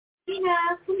Tina,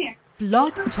 come here.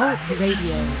 Blog Talk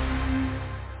Radio.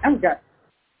 I've got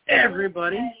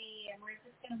everybody. Okay, and we're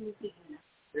just going to move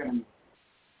Tina.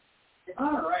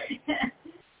 All right.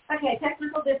 Okay,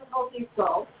 technical difficulties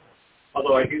solved.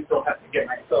 Although I do still have to get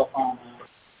myself on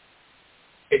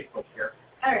Facebook here.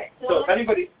 All right. So if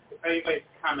anybody's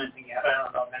commenting yet, I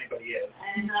don't know if anybody is.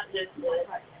 I'm not just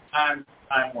I'm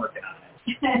working on it.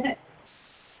 It's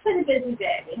been a busy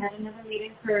day. We had another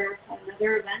meeting for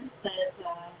another event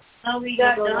that we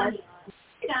got done.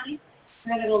 Hey, Donnie.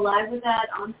 We're going to go live with that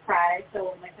on Friday, so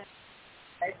we'll make that.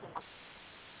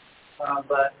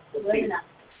 But we'll see.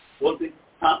 We'll see.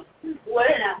 Huh? What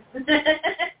enough?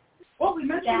 Well, we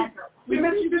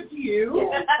mentioned it to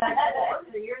you.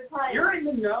 You're in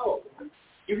the know.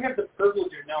 You have the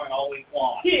privilege of knowing all week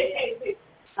long.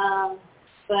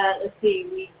 But let's see,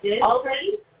 we did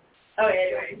already. Oh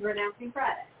yeah, we're announcing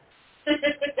Friday.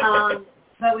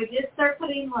 But we did start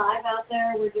putting live out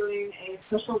there. We're doing a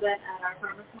special event at our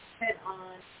farmers market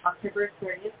on October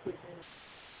 30th, which is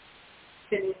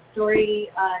going to be a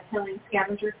storytelling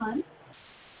scavenger hunt.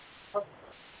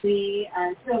 We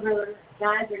two of our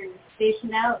guys are going to be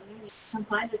stationed out, and you need to come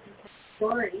find us and tell a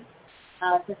story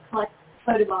to collect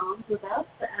photo bombs with us.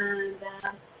 And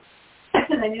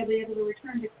then you'll be able to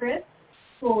return to Chris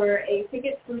for a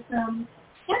ticket for some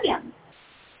yum-yums.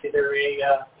 Either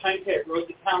a pint at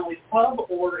Rosie Connolly's Pub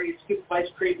or a scoop of ice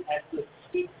cream at the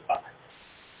Sweet Spot.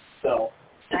 So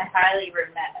I highly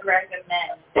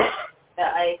recommend the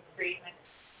ice cream.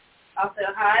 Also,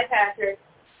 hi, Patrick.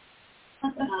 So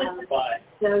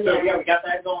yeah, we got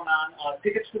that going on.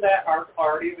 Tickets for that are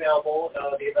already available.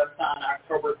 The event's on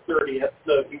October 30th.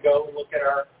 So if you go and look at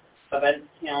our event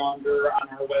calendar on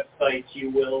our website,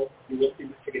 you will see the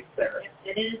tickets there.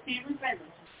 Yes, it is family friendly.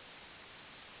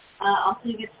 Also,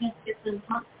 you get a chance to get some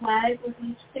hot flags with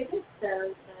each ticket.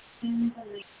 So the pins and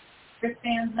the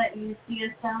wristbands that you see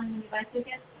us selling when you buy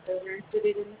tickets, those are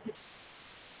included in the ticket.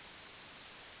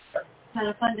 Kind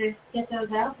of fun to get those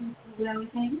out and do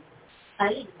everything. I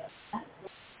didn't know that.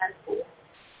 That's cool.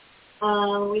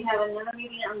 We have another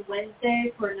meeting on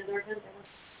Wednesday for another event that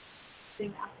we're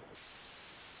doing after.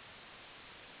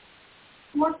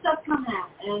 More stuff coming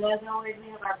out. And as always, we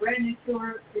have our brand new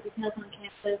tour for Details on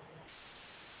Campus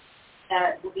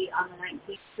that will be on the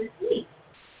 19th this week.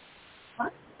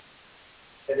 What?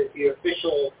 That is the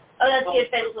official. Oh, that's the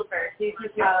official version.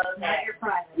 Not your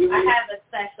private. I have a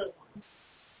special one.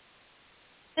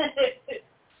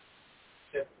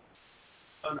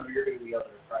 Oh, no, you're going to be the other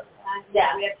private one.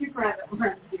 Yeah, we have two private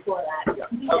ones before that. Yeah.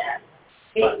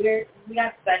 Okay. We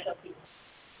got special people.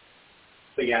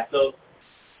 So, yeah, so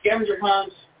scavenger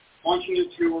hunts, launching a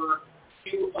tour,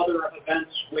 two other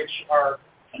events which are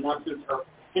announcements are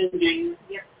pending.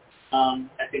 Yep.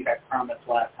 I think I promised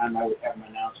last time I would have them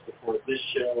announced before this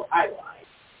show. I lied.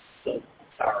 So,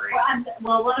 sorry.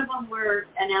 Well, one of them we're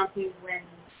announcing when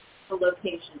the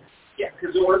location is. Yeah,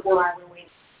 because we're partnering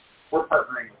with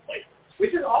places,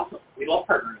 which is awesome. We love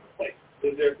partnering with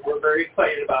places. We're very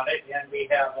excited about it, and we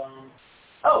have,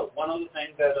 one other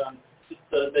thing that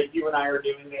that you and I are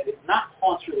doing that is not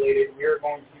Haunts related. We are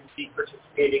going to be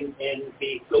participating in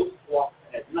the Ghost Walk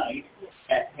at Night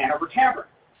at Hanover Tavern,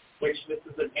 which this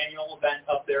is an annual event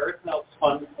up there. It helps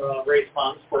raise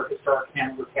funds for historic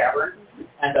Hanover Tavern,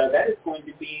 and that is going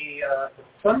to be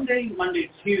Sunday, Monday,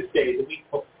 Tuesday, the week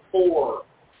before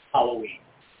Halloween.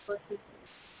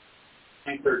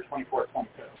 23rd, 24th, 25th.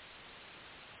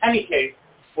 Any case,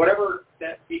 whatever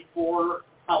that before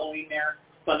Halloween there,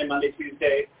 Sunday, Monday,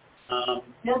 Tuesday.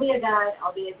 He'll be a guide,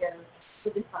 I'll be a ghost.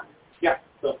 It'll be fun. Yeah.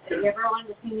 So if you ever wanted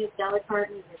to see me at Deli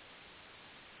Carton,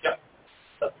 yep.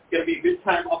 So it's going to be a good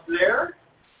time up there.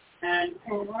 And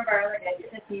one of our other guys,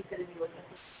 Tiffany's going to be with us.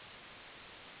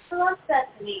 I love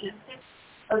Tiffany.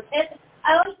 Oh, Tiffany.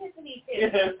 I love Tiffany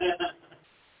too.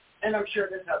 And I'm sure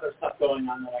there's other stuff going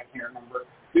on that I can't remember.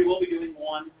 We will be doing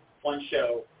one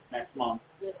show next month,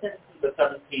 the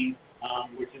 17th,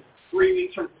 which is 3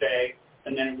 weeks from today,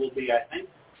 and then it will be, I think,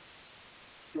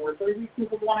 2 or 3 weeks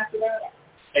until the one after that.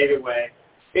 Yeah. Either way,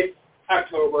 it's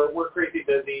October. We're crazy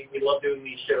busy. We love doing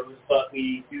these shows, but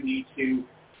we do need to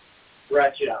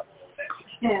ratchet up a little bit.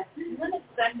 Yeah. You wouldn't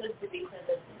expect us to be so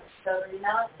busy. So,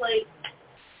 it's like,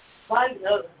 why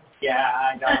those? Yeah,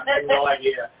 I have no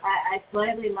idea. I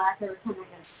slightly laugh every time I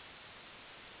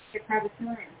get private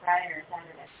touring Friday or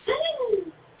Saturday.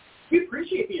 We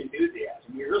appreciate the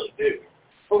enthusiasm. We really do.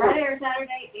 Friday or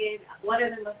Saturday is what are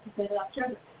the most competitive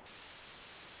October?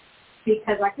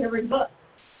 Because October is booked.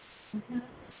 Mm-hmm.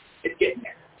 It's getting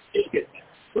there.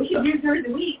 We should do during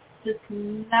the week, just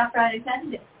not Friday,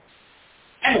 Saturday.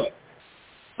 Anyway,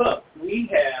 so we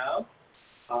have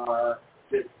our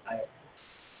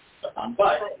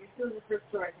But you're still in the first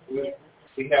story.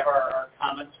 we have our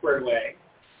comments squared away,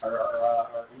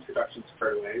 our introduction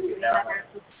squared away. We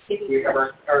have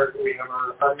our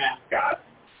mascot.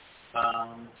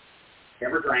 We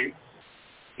have our drinks.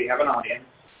 We have an audience.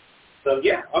 So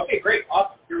yeah, okay, great,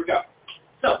 awesome. Here we go.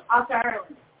 So off to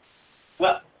Ireland.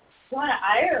 Well, Going to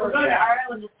Ireland. We're going to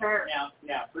Ireland to start.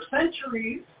 Now, for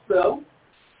centuries, though,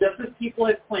 just as people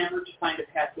have clamored to find a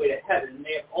pathway to heaven,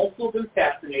 they have also been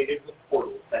fascinated with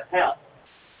portals to hell.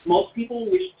 Most people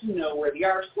wish to know where they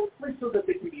are simply so that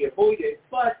they can be avoided,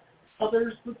 but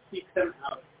others would seek them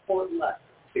out for less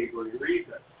savory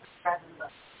reasons.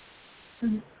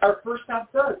 Our first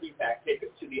stop does, in fact, take us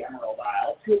to the Emerald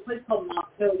Isle, to a place called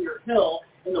Montpelier Hill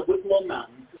in the Wicklow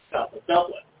Mountains south of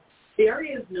Dublin. The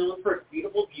area is known for its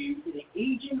beautiful views and the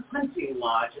aging hunting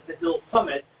lodge at the hill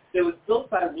summit that was built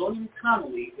by William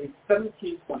Connolly in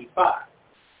 1725.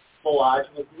 The lodge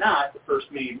was not the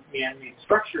first man-made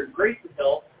structure to grace the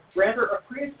hill. Rather, a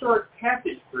prehistoric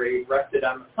passage grade rested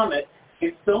on the summit,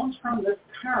 and stones from this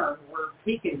cairn were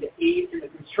taken to aid in the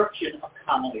construction of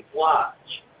Connolly's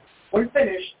lodge. When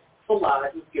finished, the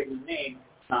lodge was given the name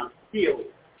Montpelier.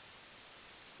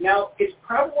 Now, it's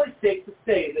probably safe to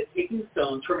say that taking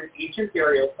stones from an ancient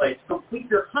burial site to complete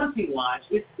your hunting lodge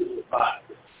is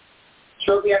ill-advised.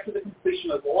 Shortly after the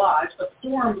completion of the lodge, a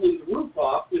storm blew the roof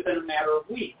off within a matter of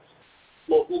weeks.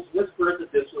 Locals whispered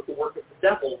that this was the work of the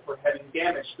devil for having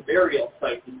damaged the burial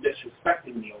site and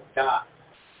disrespecting the old gods.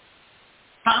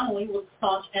 Connolly was a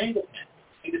staunch Anglican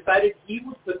and decided he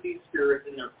would put these spirits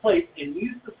in their place and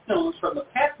use the stones from the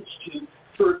passage tube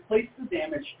to replace the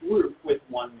damaged roof with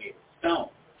one made of stone.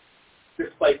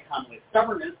 Despite Connolly's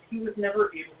stubbornness, he was never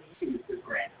able to use his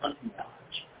grand hunting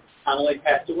lodge. Connolly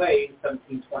passed away in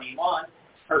 1729,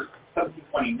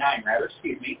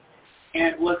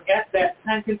 and was at that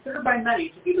time considered by many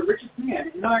to be the richest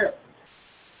man in Ireland.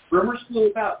 Rumors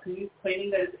flew about claiming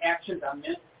that his actions on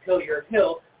Montpelier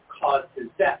Hill caused his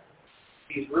death.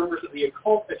 These rumors of the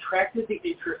occult attracted the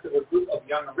interest of a group of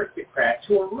young aristocrats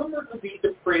who were rumored to be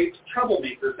depraved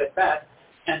troublemakers at best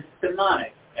and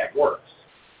demonic at worst.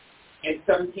 In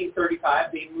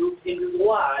 1735, they moved into the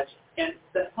lodge, and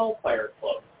the Hellfire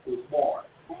Club was born.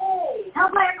 Hey,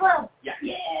 Hellfire Club! Yeah.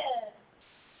 Yeah!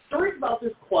 Stories about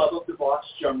this club of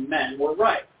debauched young men were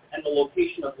rife, and the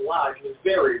location of the lodge was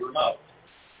very remote.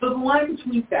 So the line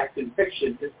between fact and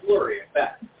fiction is blurry at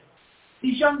best.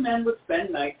 These young men would spend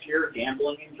nights here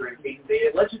gambling and drinking. They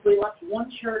allegedly left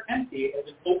one chair empty as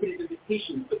an open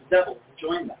invitation for the devil to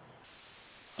join them.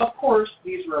 Of course,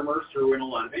 these rumors drew in a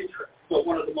lot of interest, but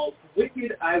one of the most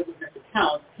wicked eyewitness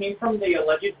accounts came from the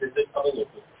alleged visit of a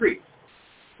local priest.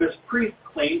 This priest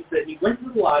claims that he went to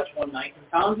the lodge one night and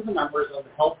found the members of the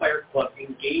Hellfire Club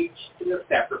engaged in the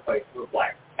sacrifice of a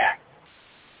black cat.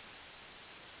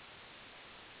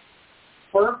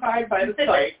 Horrified by the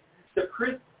sight, the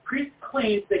priest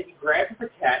claims that he grabbed the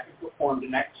cat and performed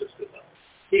an exorcism.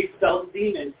 He expelled the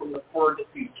demon from the poor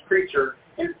deceased creature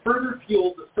and further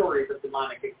fueled the stories of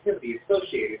demonic activity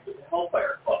associated with the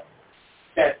Hellfire Club.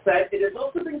 That said, it has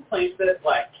also been claimed that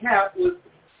Black Cat was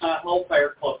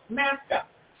Hellfire Club's mascot.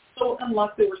 So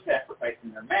unless they were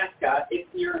sacrificing their mascot, it's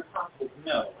near impossible to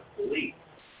know or believe.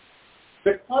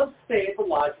 The club's stay at the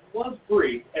lodge was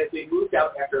brief as they moved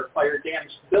out after a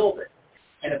fire-damaged building,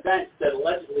 an event that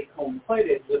allegedly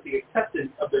coincided with the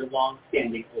acceptance of their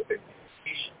long-standing open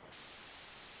invitation.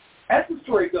 As the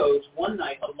story goes, one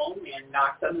night a lone man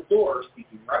knocked on the door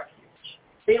seeking refuge.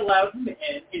 They allowed him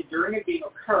in, and during a game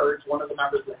of cards, one of the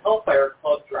members of the Hellfire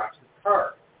Club dropped his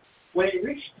card. When he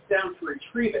reached down to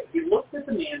retrieve it, he looked at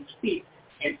the man's feet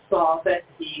and saw that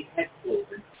he had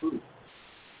cloven hooves.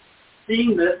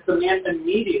 Seeing this, the man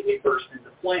immediately burst into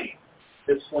flame.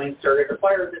 This flame started a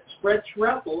fire that spread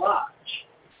throughout the lodge,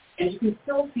 and you can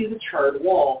still see the charred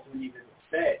walls when you visit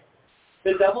today.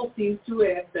 The devil seems to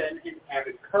have been an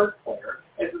avid card player,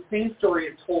 as the same story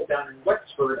is told down in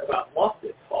Wexford about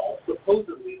Loftus Hall,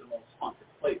 supposedly the most haunted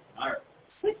place in Ireland.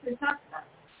 Which we talked about.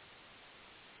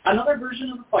 Another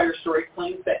version of the fire story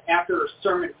claims that after a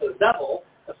sermon to the devil,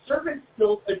 a servant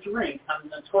spilled a drink on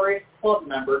the notorious club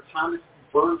member Thomas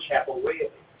Burnchapel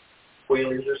Whaley.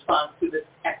 Whaley's response to this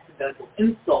accidental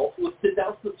insult was to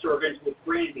douse the servant with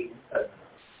brandy and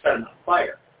set him on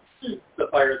fire. The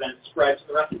fire then spread to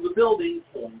the rest of the building,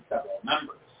 killing several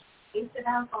members. Use of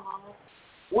alcohol.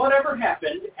 Whatever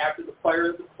happened after the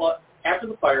fire, the club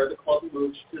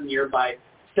moved to the nearby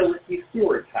Killisty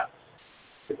Steward's house.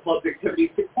 The club's activities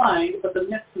declined, but the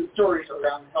myths and stories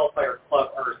around the Hellfire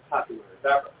Club are as popular as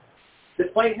ever.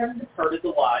 Despite having departed the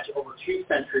lodge over 2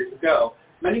 centuries ago,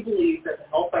 many believe that the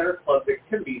Hellfire Club's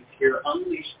activities here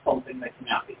unleashed something that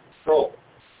cannot be controlled.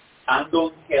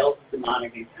 Ongoing tales of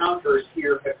demonic encounters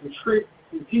here have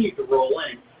continued to roll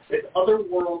in as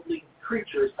otherworldly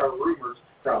creatures are rumored to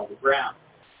prowl the ground.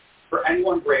 For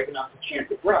anyone brave enough to chance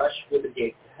a brush with the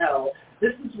gate to hell,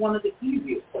 this is one of the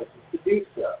easiest places to do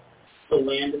so. The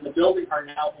land and the building are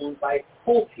now owned by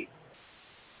Coilteeth,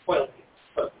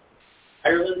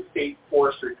 Ireland's state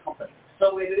forestry company,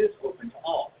 so it is open to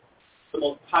all. The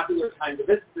most popular time to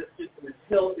visit this infamous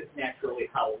hill is naturally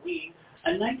Halloween,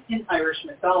 a night in Irish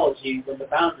mythology when the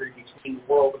boundary between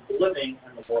the world of the living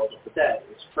and the world of the dead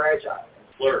is fragile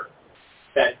and blurred.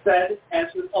 That said, as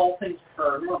with all things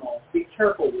paranormal, be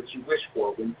careful what you wish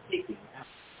for when seeking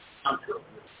encounter.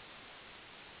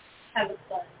 Have a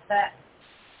fun fact.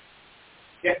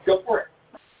 Yeah, go for it.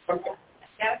 Okay.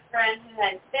 I got a friend who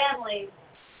had family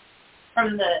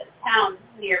from the town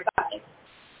nearby.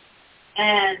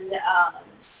 And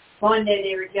one day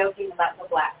they were joking about the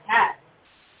black cat,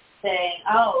 saying,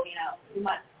 oh, you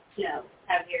must,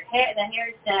 have the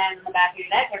hair stand on the back of your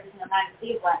neck every single time you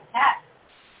see a black cat.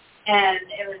 And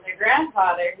it was their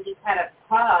grandfather who just had a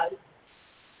pause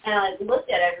and looked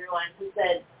at everyone and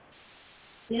said,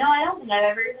 I don't think I've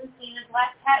ever even seen a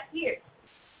black cat here.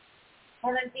 I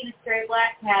haven't seen a stray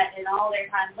black cat in all their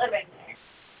time living there.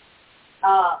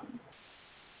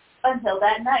 Until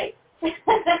that night. And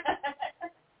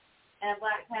a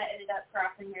black cat ended up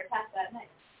crossing their path that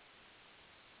night.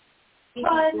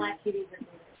 Fun. Black kitties are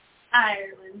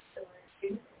Ireland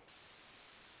story.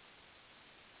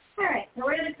 All right, so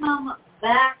we're going to come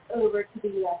back over to the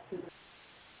U.S.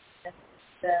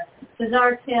 The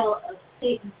bizarre tale of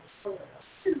Satan's Pillow.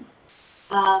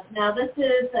 Now, this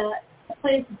is a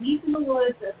place deep in the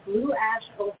woods of Blue Ash,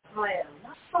 Ohio,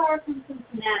 not far from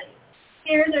Cincinnati.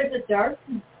 Here, there's a dark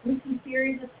and spooky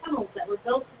series of tunnels that were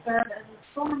built to serve as a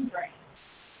storm drain.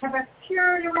 Have a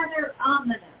pure and rather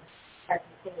ominous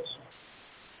reputation.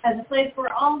 As a place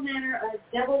where all manner of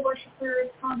devil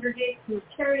worshippers congregate to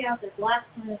carry out their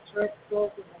blasphemous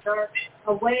rituals in the dark,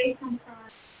 away from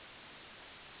crime.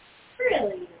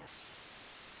 Really,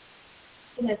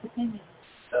 in his opinion.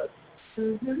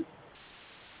 Mm-hmm.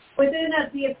 Within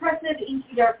the oppressive,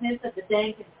 inky darkness of the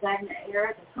dank and stagnant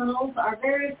air, the tunnels are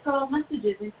various subtle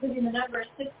messages, including the number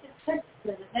 666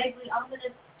 and the vaguely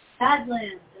ominous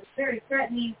Badlands. It's very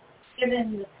threatening,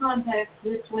 given the context,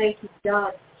 which way to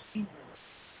dodge the chamber.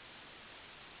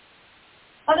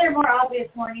 Other more obvious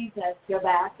warnings as go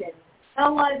back and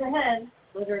hell lies ahead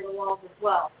litter the walls as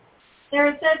well. There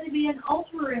is said to be an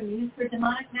altar room used for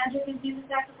demonic magic and human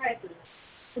sacrifices.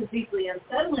 This deeply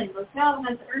unsettling locale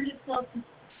has earned itself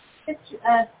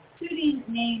a suiting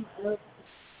name of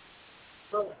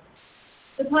Bullet.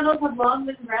 The tunnels have long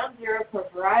been ground zero for a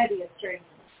variety of strangers.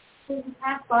 Those who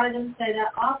pass by them say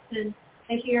that often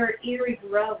they hear eerie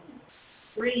groans,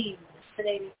 screams,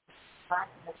 sedating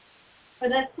blackness, but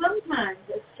that sometimes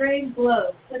a strange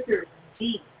glow flickers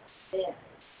deep there.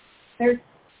 There's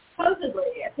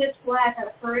supposedly a pitch black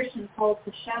apparition called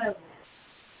the Shadow Man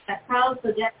that prowls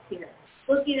the decks here,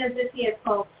 looking as if he had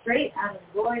fallen straight out of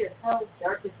the void of hell's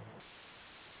darkest.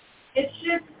 It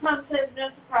should come as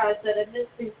no surprise that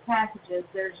amidst these passages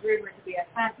there's rumored to be a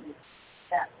passage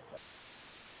that way.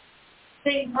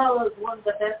 St. Hollow is one of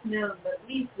the best known but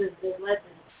least visited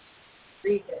legends in the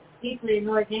region. Deeply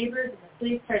annoyed neighbors and the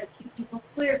police try to keep people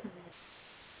clear from these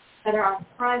that are on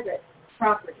private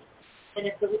property. And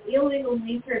if the illegal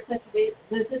nature of such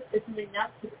visits isn't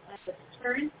enough to a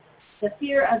deterrent, the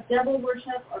fear of devil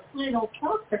worship or plain old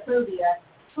claustrophobia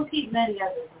will keep many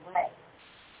others away.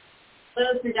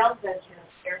 Those who don't venture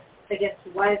here, they get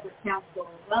to wiser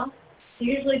counsel as well. They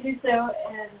usually do so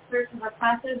in search of a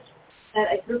passage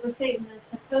that a group of Satanists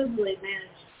supposedly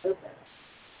managed to open.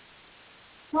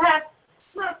 Perhaps,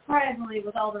 not surprisingly,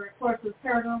 with all the reports of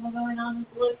paranormal going on in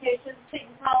the location,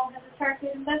 Satan's Hollow has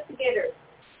attracted investigators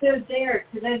who have dared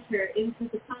to venture into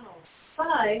the tunnels,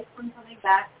 aside from coming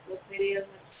back with videos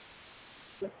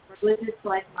with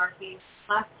religious-like markings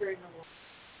plastering the walls.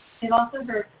 They've also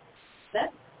heard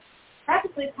that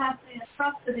practically passing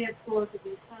across the dance floors of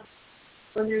these tunnels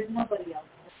when there's nobody else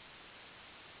there.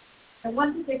 And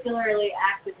one particularly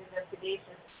active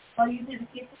investigation while using a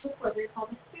piece of equipment called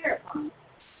a spirit bomb.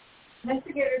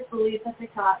 Investigators believe that they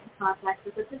got in contact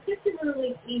with a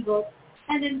particularly evil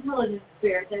and intelligent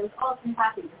spirit that was often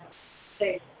happy to have a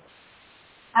station.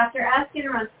 After asking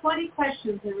around 20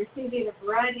 questions and receiving a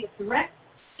variety of direct,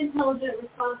 intelligent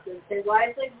responses, they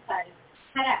wisely decided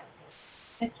to head out.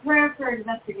 It's rare for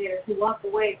investigators who walk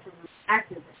away from an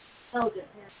active, intelligent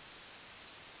parent.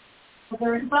 But the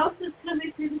responses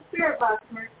coming through the spirit box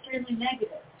were extremely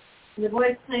negative, and the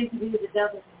voice claimed to be the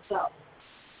devil himself.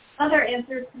 Other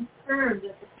answers confirmed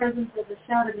that the presence of the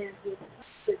Shadow Man who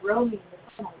was roaming the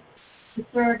tunnels to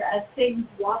serve as Satan's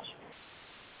watchman.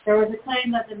 There was a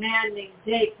claim that the man named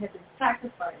Jake had been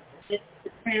sacrificed amidst the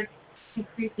cramped and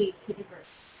creepy chambers.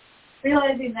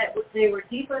 Realizing that they were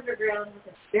deep underground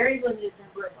with a very limited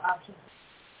number of options to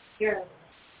secure,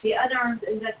 the unarmed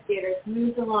investigators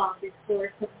moved along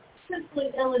before some simply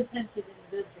ill-intentioned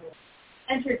individuals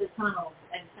entered the tunnels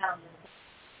and found them.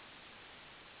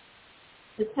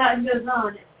 As time goes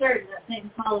on, it's certain that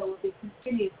St. Hollow will be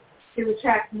continued to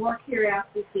attract more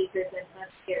curiosity seekers and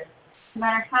investigators, no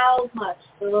matter how much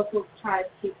the local tribes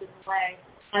keep in the way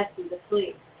as to the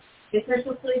police. The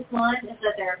official police line is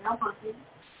that there are no hauntings,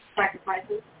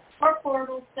 sacrifices, or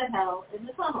portals to hell in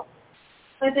the tunnels.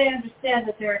 But they understand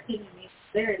that their opinion means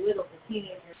very little to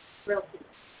teenagers and thrill seekers.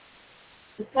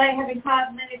 Despite having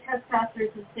caught many trespassers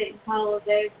in Satan's Hollow,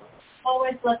 they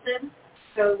always let them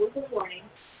go with a warning.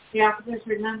 The officers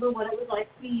remember what it was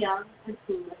like to be young and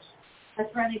foolish. As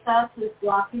for any thoughts of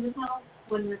blocking the tunnels,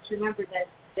 one must remember that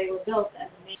they were built as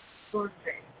a main storm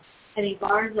drain. Any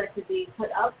bars that could be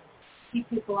put up to keep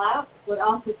people out would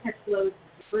also catch loads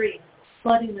of debris,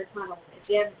 flooding the tunnels and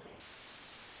damaging.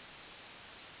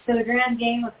 So the grand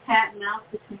game of cat and mouse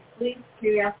between police,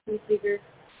 curiosity seekers,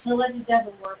 and alleged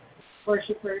devil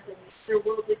worshippers and these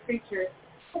otherworldly creatures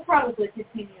will probably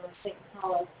continue in Satan's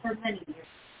Hollow for many years.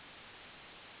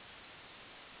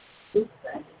 Oops,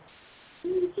 that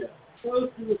is close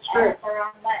to the script. Or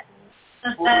on Latin.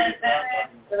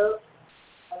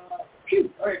 Phew.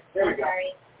 All right, there we go.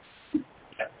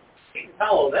 Satan's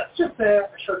Hollow, that's just a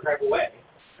short drive away,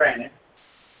 granted.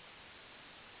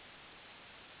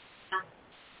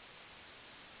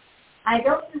 I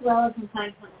don't do well as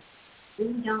confined tunnels.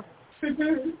 Really don't.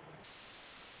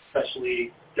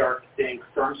 Especially dark, dank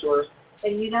storm sewers.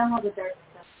 And you know how the dark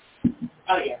stuff.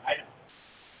 Oh, yeah, I know.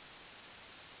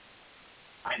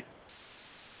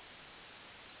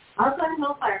 I'll go to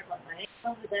Hellfire Club. I ain't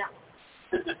over that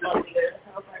one. Well, we go to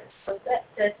the Hellfire. So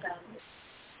that sounds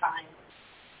fine.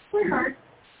 We're hard.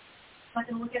 I'm not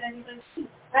gonna look at anybody's feet.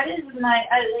 That is my.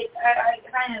 I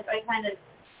kind of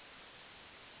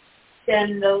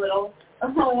skimmed a little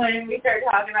when we started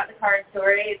talking about the card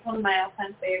story. It's one of my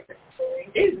all-time favorite stories.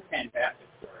 It is a fantastic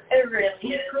story. It really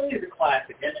is. It really is a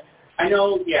classic. And I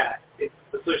know, yeah, it's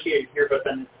associated here, but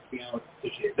then, it's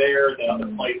associated there, the other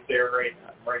place there,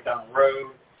 right down the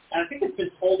road. And I think it's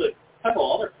been told at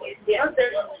several other places. Yeah,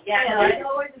 I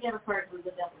always get a part with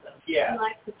the devil, though. Yeah. He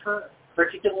likes the curve.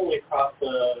 Particularly across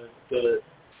the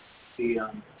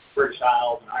British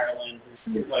Isles and Ireland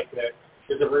and things like that.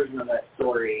 There's a version of that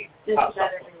story. It's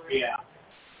better everywhere. Yeah.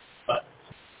 But,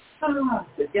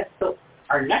 yes, so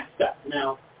our next step.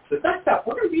 Now, the next step,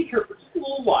 we're going to be here for just a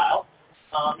little while.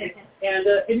 And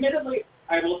admittedly,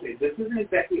 I will say, this isn't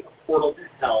exactly a portal to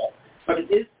hell, but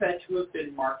it is said to have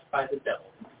been marked by the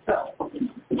devil himself. While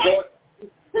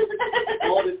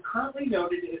it is currently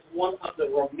noted as one of the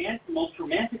most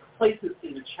romantic places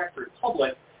in the Czech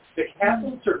Republic, the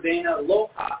Castle Cervena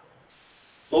Lota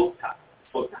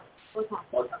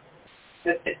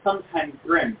has at some time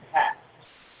grim past.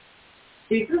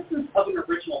 The existence of an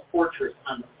original fortress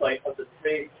on the site of the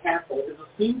today's castle is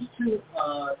assumed to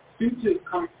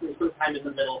come from sometime in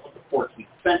the middle of the 14th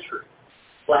century.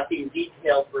 Lacking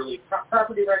detailed early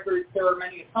property records, there are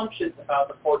many assumptions about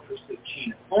the fortress's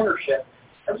chain of ownership,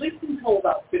 at least until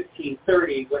about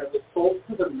 1530, when it was sold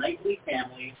to the knightly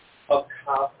family of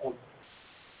Count of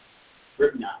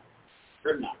Ribna.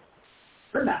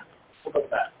 What about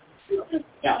that?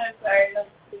 Yeah. I'm sorry.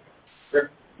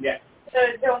 Yeah.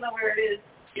 I don't know where it is.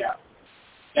 Yeah.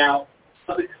 Now,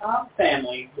 of the Cobb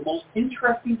family, the most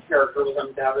interesting character was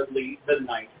undoubtedly the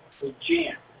Knight of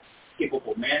Jan,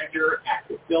 capable manager,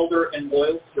 active builder, and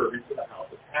loyal servant to the House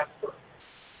of Habsburg.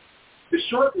 The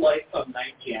short life of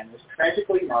Knight Jan was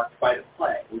tragically marked by the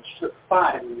plague, which took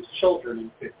 5 of his children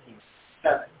in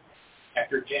 1507.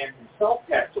 After Jan himself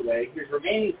passed away, his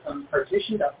remaining sons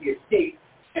partitioned up the estate,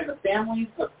 and the families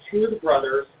of 2 of the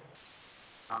brothers,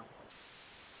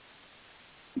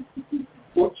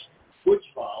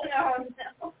 Butchval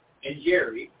and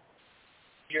Jerry.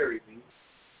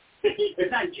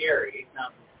 It's not Jerry. It's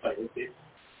not, but it's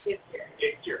Jerry.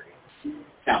 It's Jerry.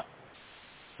 Now,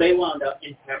 they wound up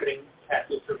inhabiting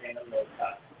Castle Cervena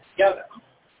Lota together.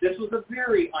 This was a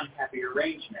very unhappy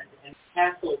arrangement, and the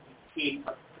castle became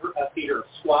a theater of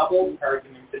squabbles,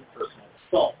 arguments, and personal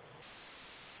assaults.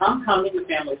 Compounding the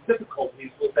family's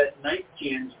difficulties was that Knight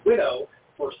Jan's widow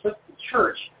forsook the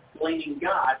church, blaming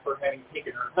God for having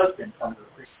taken her husband from her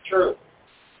prematurely.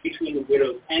 Between the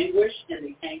widow's anguish and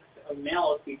the angst of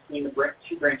malice between the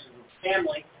 2 branches of the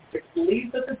family, it's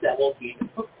believed that the devil gained a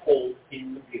foothold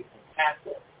in the beautiful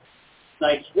castle.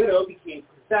 Knight's widow became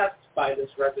possessed by this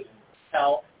resident of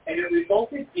hell and it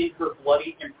resulted in her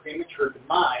bloody and premature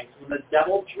demise when the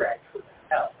devil dragged her to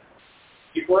hell.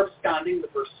 Before absconding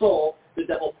with her soul, the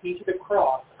devil painted a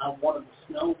cross on one of the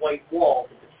snow-white walls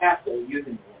of the castle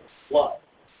using woman's blood.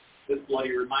 This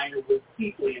bloody reminder was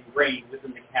deeply ingrained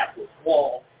within the castle's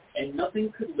wall, and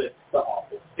nothing could lift the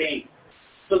awful stain.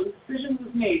 So the decision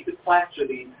was made to plaster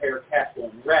the entire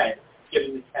castle in red,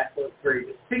 giving the castle its very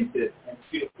distinctive and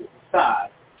beautiful facade,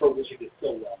 for which it is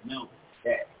so well known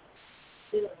today.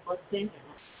 They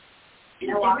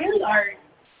really are.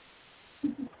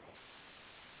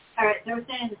 All right, they were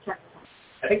saying the checker.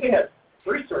 I think they have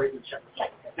 3 stories in Shepherd's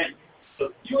Pike, I think.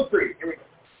 So 2 or 3, here we go.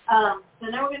 So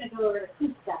now we're going to go over to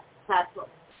Kusta Castle.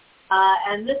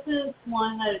 And this is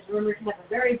one that is rumored to have a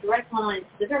very direct line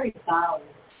to the very bowels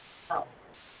of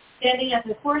standing at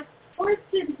the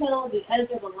forested hill at the edge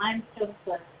of a limestone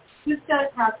cliff,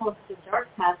 Kusta Castle is a dark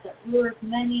path that lures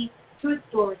many to its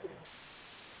doors.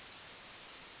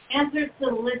 Answers to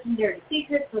the legendary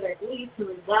secrets that are believed to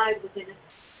reside within it.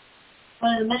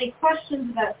 One of the many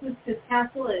questions about Kusta's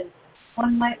castle is,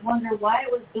 one might wonder why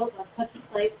it was built on such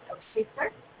a place of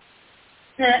secret.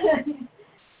 There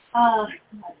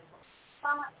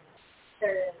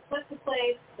is such a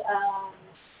place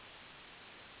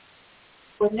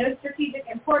with no strategic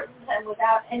importance and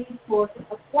without any source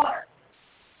of water.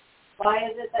 Why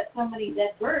is it that so many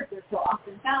dead birds are so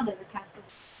often found in the castle's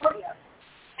courtyard?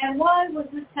 And why was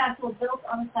this castle built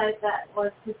on a site that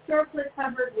was historically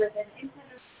covered with an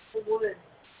impenetrable woods,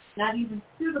 not even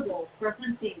suitable for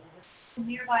hunting, with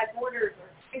nearby borders or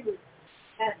tigers?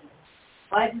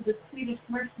 Why did the Swedish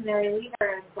mercenary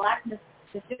leader and black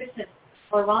magician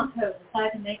Orlando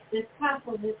decide to make this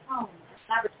castle his home and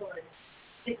laboratory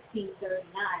in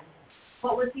 1639?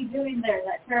 What was he doing there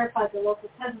that terrified the local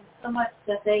peasants so much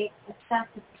that they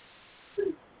assassinated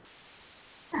him?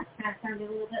 Kind of sounded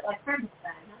a little bit like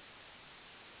Frankenstein, huh?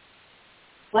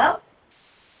 Well,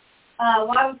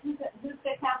 why was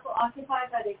Kusta Castle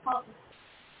occupied by the occult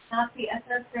Nazi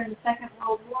SS during the Second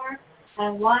World War?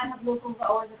 And why have locals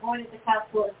always avoided the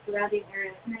castle and surrounding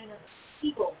areas, hearing of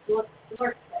people who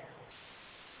lurk there?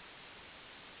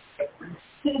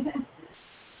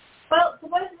 Well,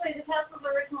 supposedly the castle's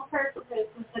original purpose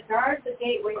was to guard the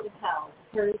gateway to hell,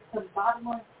 to produce some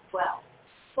bottomless well.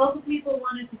 Local people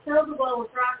wanted to fill the well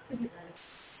with rocks to be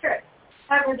stripped.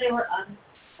 However, they were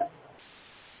unsuccessful.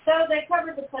 So they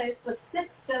covered the place with 6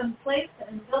 stone plates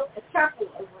and built a chapel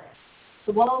over it.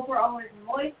 The walls were always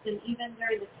moist, and even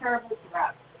during the terrible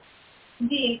drought.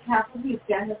 Indeed, Castle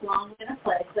Kusta has long been a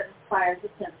place that inspires a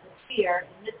sense of fear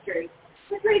and mystery,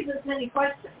 which raises many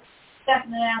questions.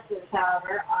 Definite answers,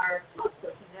 however, are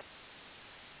mostly conjecture.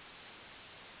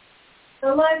 The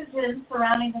legends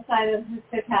surrounding the site of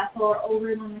Kusta Castle are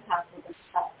older than the castle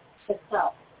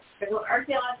itself. There's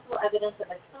archaeological evidence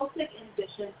of a Celtic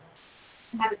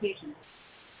habitation.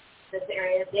 This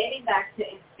area dating back to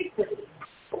antiquity,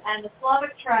 and the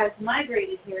Slavic tribes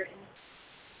migrated here.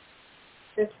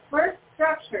 The first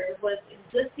structure was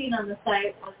existing on the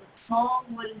site was a small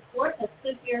wooden fort that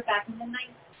stood here back in the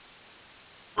 90s.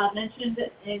 Mentioned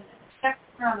in Czech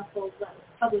Chronicles that was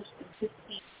published in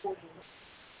 1541.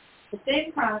 The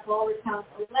same chronicle recounts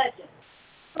a legend,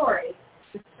 story,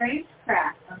 the strange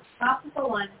crack on top of the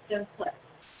limestone cliff,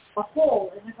 a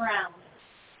hole in the ground,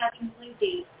 exceptionally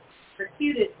deep,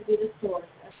 reputed to be the source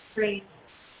of strange.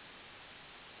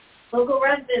 Local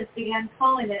residents began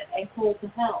calling it a hole to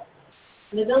hell,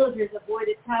 and the villagers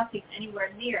avoided passing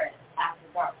anywhere near it after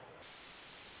dark.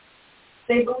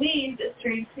 They believed that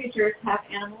strange creatures, half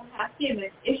animal, half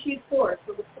human, issued forth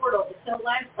from the portal to kill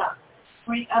livestock,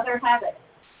 wreak other havoc.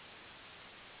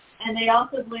 And they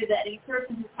also believed that any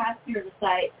person who passed near the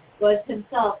site was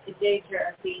himself in danger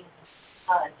of being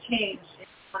changed in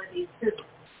one of these creatures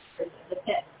of the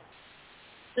pit.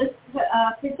 This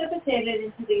precipitated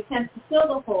into the attempt to fill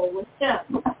the hole with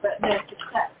stone, but no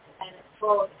success, and it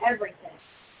swallowed everything,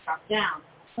 dropped down,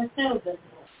 with no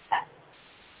visible effect.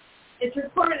 It's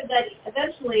reported that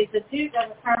eventually the Duke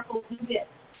of a powerful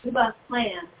Ubas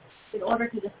clan, in order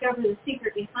to discover the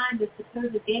secret behind the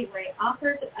supposed gateway,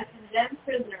 offered a condemned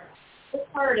prisoner a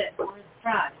pardon for his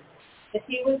crime if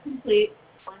he would complete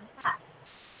one task.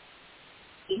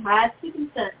 He had to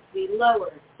consent to be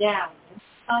lowered down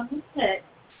into the pit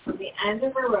from the end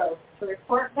of a rope to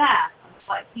report back on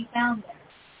what he found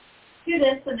there. To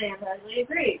this, the man readily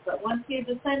agreed, but once he had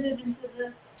descended into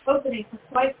the opening for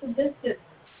quite some distance,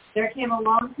 there came a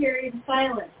long period of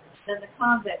silence. Then the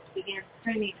convict began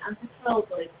screaming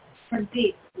uncontrollably from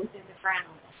deep within the ground.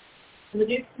 When the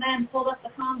Duke's men pulled up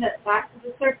the convict back to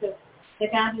the surface, they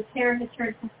found his hair had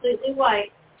turned completely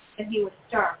white, and he was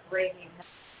stark, raving.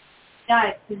 He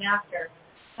died soon after.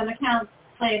 Some accounts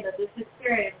claimed that this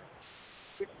experience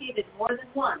was repeated more than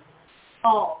once,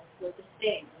 all with the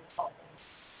same result.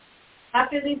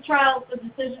 After these trials, the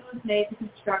decision was made to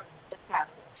construct the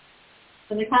castle.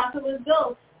 When the castle was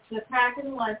built, the crack in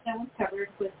the limestone was covered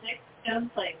with 6 stone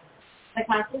plates. The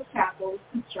castle's chapel was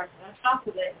constructed on top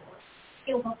of it, or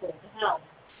seal the hole to hell.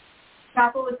 The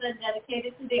chapel was then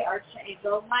dedicated to the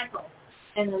archangel Michael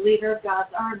and the leader of God's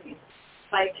armies, to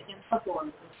fight against the hordes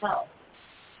of hell.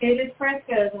 Shaded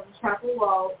frescoes on the chapel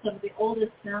walls, some of the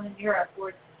oldest known in Europe,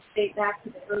 date back to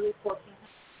the early 1400s,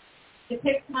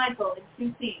 depict Michael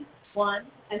in 2 scenes. One,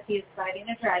 as he is fighting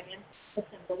a dragon, a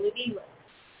symbol of evil.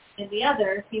 In the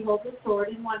other, he holds a sword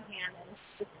in one hand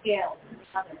and a scale in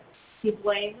the other. He's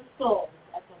weighing the souls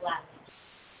at the last.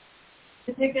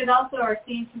 Depicted also are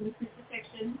scenes from the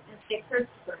Crucifixion and St.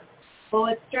 Christopher. But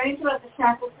what's strange about the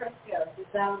chapel frescoes is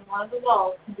that on one of the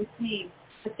walls can be seen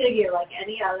a figure like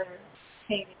any other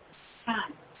painting of the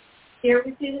time. Here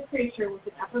we see the creature with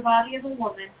an upper body of a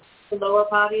woman, the lower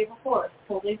body of a horse,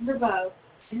 holding her bow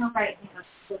in her right hand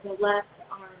with the left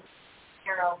arm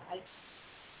arrow.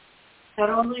 Not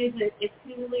only is it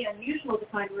exceedingly unusual to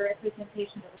find a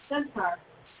representation of a centaur,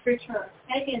 creature of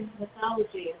pagan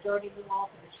mythology adorning the walls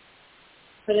of the church,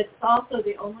 but it's also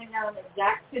the only known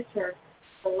exact picture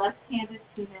of a left-handed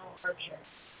female archer.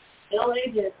 Middle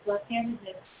Ages,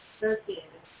 left-handedness is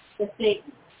associated with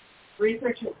Satan.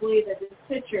 Researchers believe that this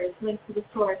picture is linked to the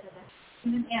source of the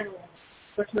human animals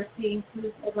which were seen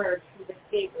to emerge from the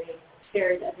savory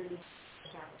buried underneath the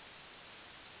shadow.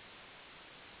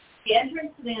 The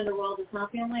entrance to the underworld is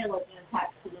not the only legend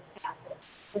attached to this castle.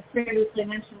 As previously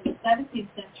mentioned, in the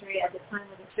 17th century, at the time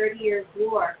of the 30 Years'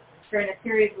 War, during a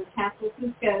period when Castle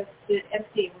Cusco stood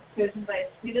empty, was chosen by a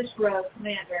Swedish royal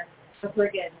commander of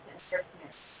brigands and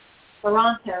mercenaries.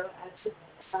 Toronto,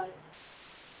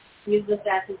 used this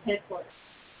as his headquarters.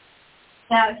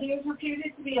 Now, he was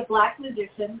reputed to be a black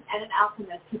magician and an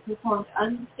alchemist who performed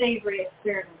unsavory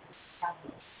experiments in the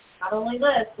castle. Not only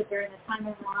this, but during the time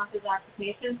of Toronto's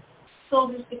occupation,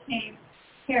 soldiers became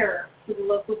terror to the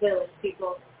local village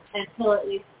people until at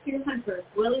least 2 hunters,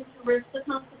 willing to risk the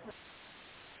consequences,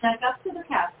 snuck up to the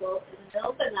castle in the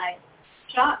middle of the night,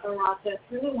 shot Toronto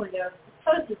through the window,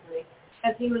 supposedly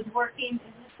as he was working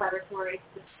in his laboratory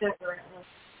to discover an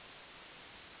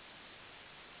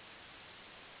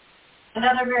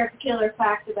Another very peculiar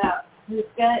fact about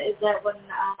Huska is that when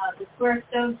the square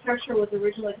stone structure was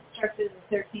originally constructed in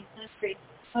the 13th century,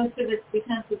 most of its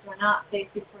defenses were not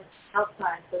facing towards the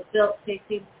outside, but built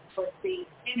facing towards the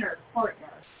inner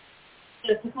courtyard.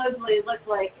 So supposedly it looked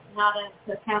like not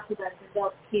a castle that's been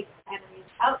built to keep enemies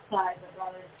outside, but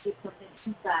rather to keep something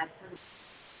inside.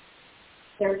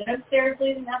 There were no stairs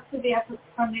leading up to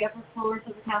from the upper floors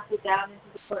of the castle down into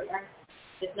the courtyard.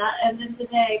 It's not evident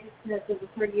today because of the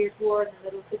 30 Years' War in the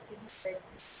middle of 1600s.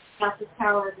 Castle's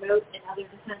tower, moat, and other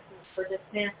defenses were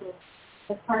dismantled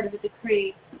as part of a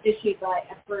decree issued by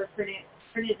Emperor Ferdinand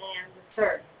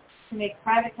III to make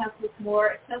private castles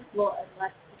more accessible and less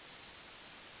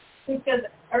because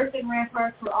earthen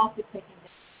ramparts were also taken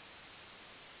down.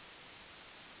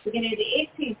 Beginning of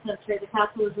the 18th century, the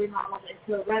castle was remodeled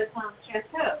into a Renaissance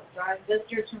chateau, drawing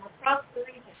visitors from across the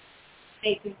region.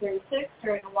 In 1836,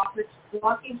 during a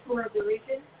walking tour of the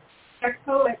region, Czech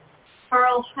poet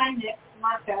Karl Heinrich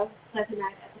Marko spent the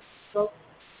night at the castle.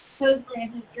 Supposedly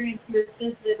in his dreams, he was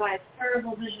visited by a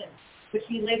terrible vision, which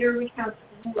he later recounted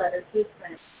in a letter to his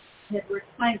friend, Edward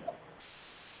Heindel.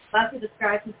 Marko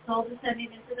described his soul descending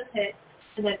into the pit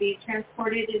and then being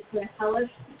transported into a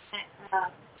hellish,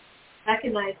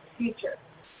 mechanized future.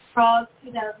 Prague,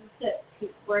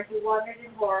 2006, where he wandered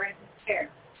in horror and despair.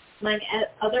 Among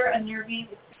other unnerving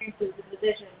experiences in the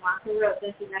vision, Marko wrote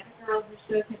that he met a girl who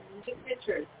showed him moving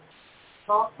pictures,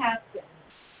 small caskets,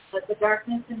 but the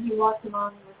darkness and he walked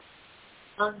along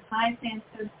high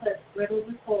sandstone cliffs riddled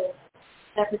with holes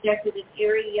that projected an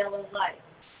eerie yellow light.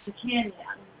 The canyon,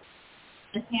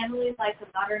 uncannily like a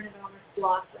modern enormous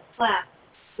block of glass,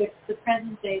 which the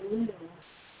present-day loom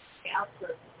the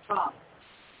outskirts of Prague.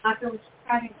 Marko was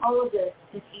describing all of this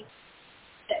in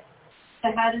 1806. So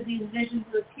how did these visions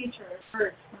of the future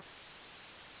emerge from?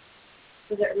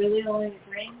 Was it really only a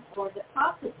dream, or was it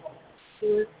possible he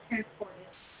was transported?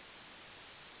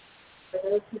 For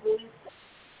those who believe so.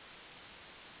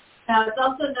 Now, it's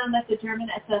also known that the German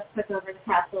SS took over the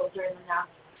castle during the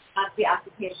Nazi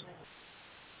occupation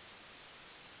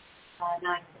of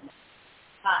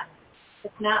 1995.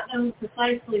 It's not known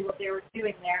precisely what they were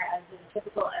doing there, as in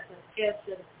typical SS gifts,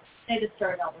 they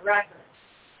destroyed all the records.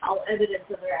 All evidence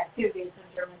of their activities when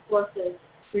German forces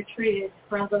retreated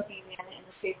from Bohemia in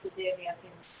the face of the advancing.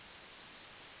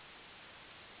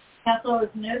 The castle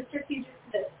was no strategic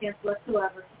chance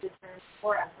whatsoever to determine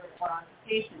more effort or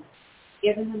occupation.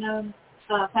 Given the known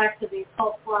facts of the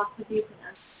occult philosophies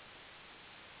and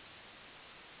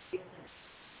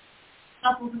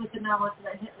coupled with the knowledge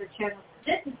that Hitler channeled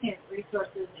significant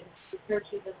resources in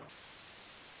researching the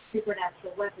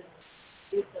supernatural weapons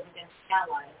used them against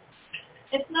allies,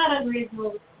 it's not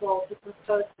unreasonable to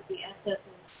propose that the SS's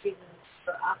reasons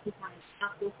for occupying the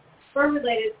council were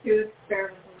related to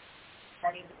experimental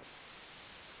study.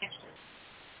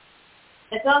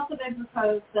 It's also been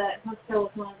proposed that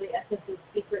Huntsville was one of the SS's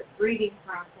secret breeding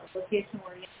grounds, a location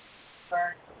where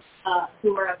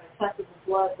who were of acceptable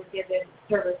blood were given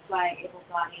service by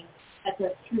able-bodied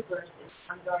SS troopers in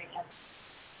ongoing efforts.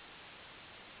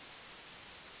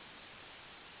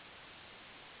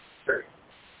 Sure.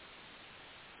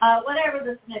 Whatever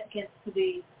the significance to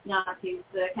the Nazis,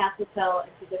 the castle fell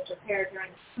into disrepair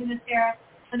during the Communist era,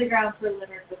 and the grounds were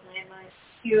littered with landmines.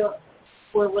 Few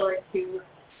were willing to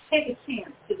take a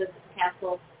chance to visit the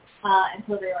castle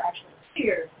until they were actually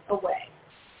cleared away.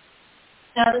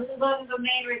 Now, this is one of the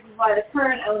main reasons why the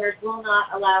current owners will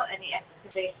not allow any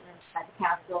excavation inside the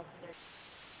castle.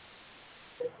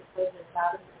 There's supposed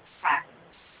about it cracking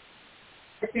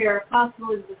for fear of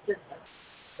possible existence of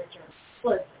return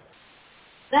explosions.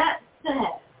 That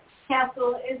said, the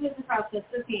castle is in the process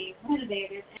of being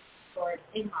renovated and restored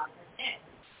in modern day.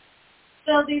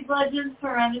 So these legends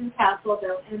surrounding the castle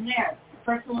don't end there.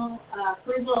 Personal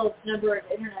perusal of a number of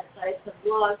internet sites and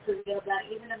blogs revealed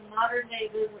that even a modern-day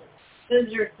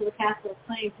visitors to the castle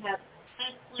claim to have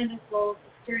unexplainable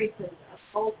experiences of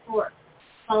all sorts,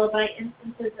 followed by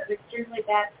instances of extremely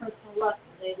bad personal luck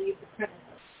when they leave the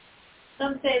premises.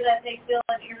 Some say that they feel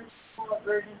an irresistible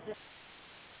aversion to the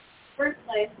first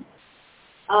place.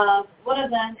 One of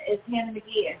them is Hannah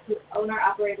McGee,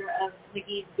 owner-operator of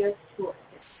McGee's Ghost Tour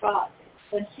in Prague.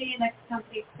 When she and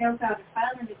ex-company co-founder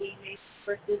Tyler McGee made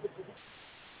her first visit to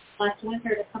the last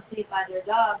winter, accompanied by their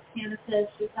dogs, Hannah says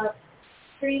she felt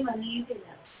extreme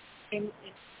uneasiness in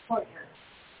the courtyard.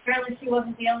 Apparently she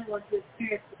wasn't the only one to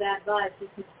experience the bad vibes,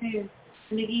 because soon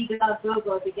the McGee dog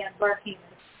Bobo began barking and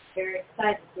was very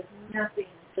excited with nothing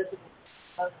visible.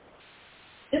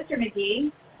 Mr.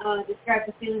 McGee described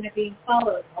the feeling of being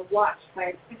followed or watched by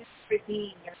a predatory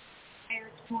being their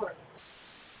entire tour.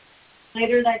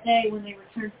 Later that day, when they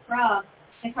returned to Prague,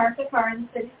 they parked the car in the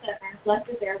city center, left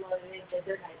it there while they did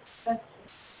their night's inspection.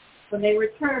 When they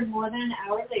returned more than an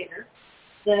hour later,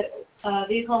 the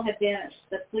vehicle had vanished.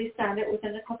 The police found it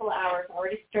within a couple of hours,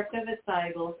 already stripped of its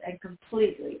valuables and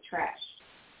completely trashed.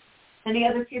 Many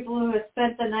other people who have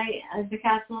spent the night at the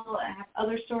castle have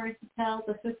other stories to tell.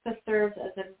 The Siska serves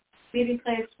as a meeting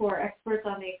place for experts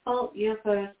on the occult,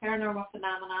 UFOs, paranormal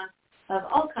phenomenon of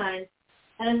all kinds,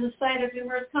 and is a site of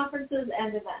numerous conferences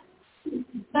and events.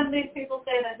 Some of these people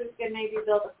say that Siska may be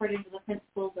built according to the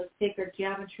principles of sacred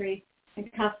geometry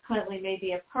and consequently may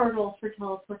be a portal for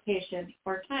teleportation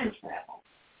or time travel.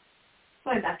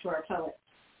 Going back to our poet.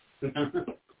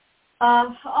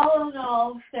 All in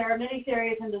all, there are many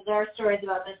theories and bizarre stories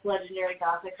about this legendary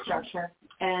Gothic structure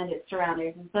and its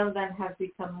surroundings, and some of them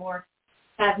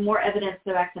have more evidence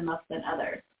to back them up than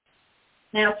others.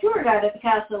 Now, a tour guide at the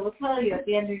castle will tell you at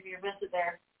the end of your visit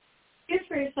there, choose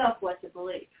for yourself what to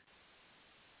believe.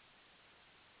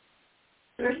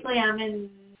 Personally, I'm in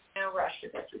no rush to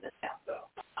go through this castle.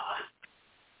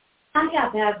 I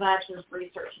got bad vibes just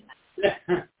researching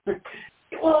that.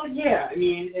 Well, yeah, I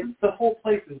mean, the whole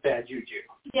place is bad juju.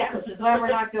 Yeah, which is why we're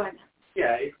not going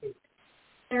there. Yeah.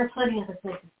 There are plenty of other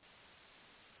places.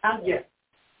 Yeah.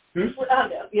 I'll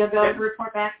go. You'll go and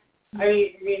report back?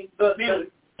 I mean, the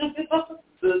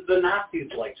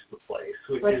Nazis liked the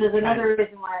place. Which is another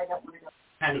reason why I don't want to go.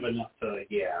 Kind of enough to,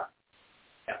 yeah.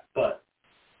 But,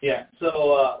 yeah,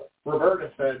 so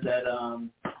Roberta said that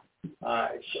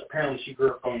apparently she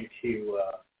grew up going to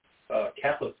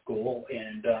Catholic school,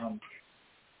 and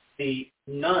the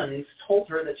nuns told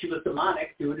her that she was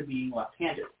demonic due to being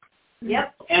left-handed.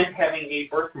 Yep. And having a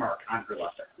birthmark on her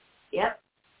left arm. Yep.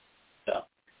 So,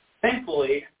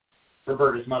 thankfully,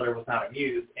 Roberta's mother was not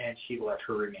amused, and she let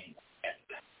her remain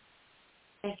left-handed.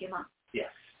 Thank you, Mom.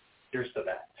 Yes. Here's to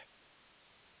that.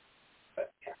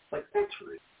 But, yeah, like, that's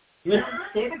rude.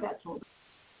 David got told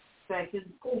back in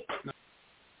school.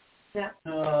 Yeah.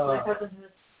 My cousin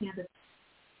was handed.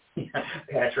 Yeah,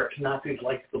 Patrick, Nazis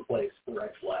liked the place, the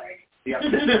red flag. Yep.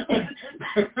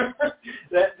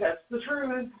 That's the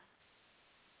truth.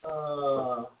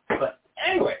 But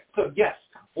anyway, so yes,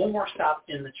 one more stop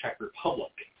in the Czech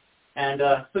Republic. And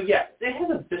so yeah, it has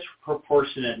a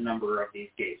disproportionate number of these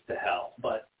gates to hell,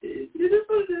 but it is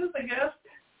what it is, I guess.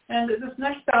 And this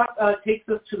next stop takes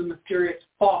us to the mysterious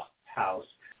Faust house,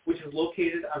 which is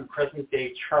located on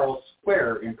present-day Charles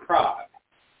Square in Prague.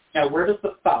 Now, where does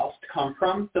the Faust come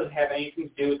from? Does it have anything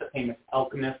to do with the famous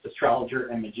alchemist, astrologer,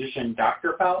 and magician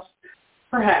Dr. Faust?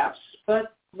 Perhaps,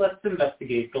 but let's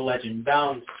investigate the legend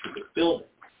bound to this building.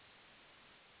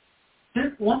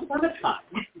 Once upon a time.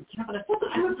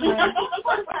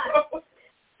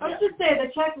 Let's just say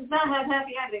the check does not have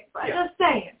happy endings, but I'm just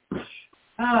saying.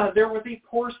 There was a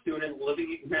poor student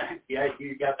living in... Yeah,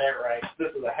 you got that right. This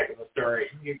is a heck of a story.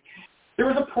 There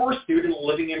was a poor student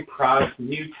living in Prague's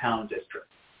Newtown district.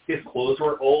 His clothes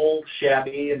were old,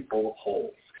 shabby, and full of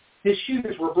holes. His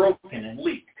shoes were broken and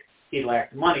leaked. He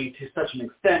lacked money to such an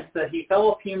extent that he fell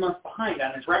a few months behind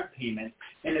on his rent payment,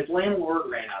 and his landlord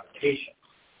ran out of patience.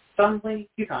 Suddenly,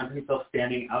 he found himself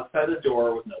standing outside the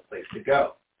door with no place to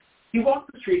go. He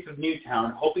walked the streets of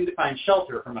Newtown, hoping to find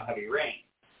shelter from a heavy rain.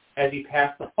 As he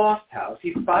passed the Faust house,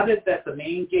 he spotted that the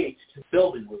main gate to the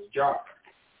building was ajar.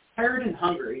 Tired and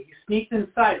hungry, he sneaked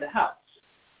inside the house.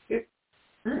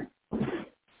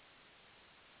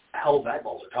 Hell,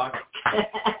 eyeballs are talking.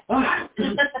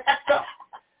 So,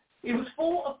 it was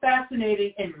full of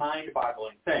fascinating and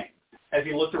mind-boggling things. As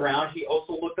he looked around, he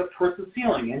also looked up towards the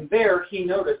ceiling, and there he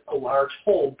noticed a large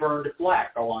hole burned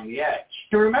black along the edge.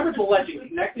 He remembered the legend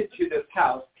connected to this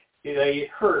house that he had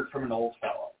heard from an old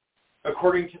fellow.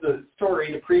 According to the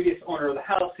story, the previous owner of the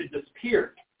house had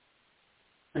disappeared,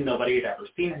 and nobody had ever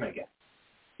seen him again.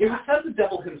 It was said the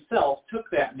devil himself took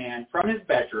that man from his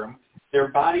bedroom, their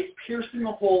bodies piercing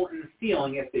a hole in the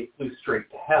ceiling as they flew straight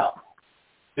to hell.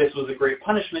 This was a great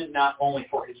punishment not only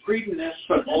for his greediness,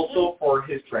 but also for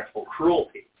his dreadful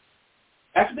cruelty.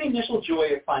 After the initial joy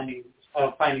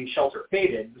of finding shelter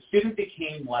faded, the student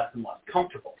became less and less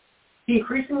comfortable. He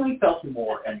increasingly felt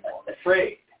more and more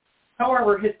afraid.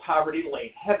 However, his poverty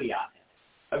laid heavy on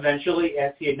him. Eventually,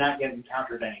 as he had not yet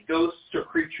encountered any ghosts or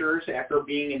creatures after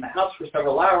being in the house for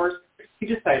several hours, he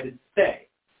decided to stay.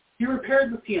 He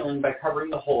repaired the ceiling by covering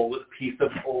the hole with a piece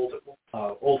of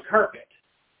old carpet.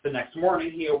 The next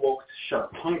morning, he awoke to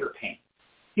sharp hunger pains.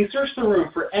 He searched the room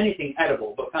for anything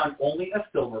edible, but found only a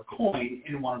silver coin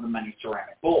in one of the many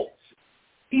ceramic bowls.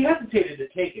 He hesitated to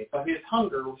take it, but his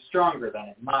hunger was stronger than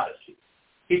his modesty.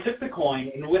 He took the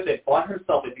coin and with it bought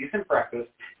himself a decent breakfast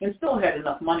and still had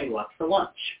enough money left for lunch.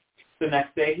 The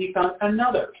next day he found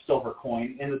another silver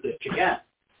coin in the ditch again.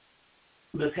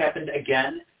 This happened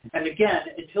again and again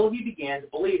until he began to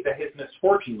believe that his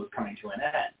misfortune was coming to an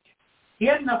end. He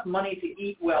had enough money to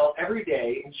eat well every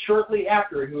day, and shortly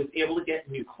after he was able to get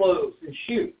new clothes and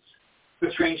shoes. The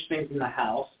strange things in the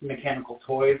house, mechanical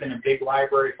toys, and a big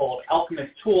library full of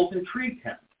alchemist tools intrigued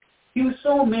him. He was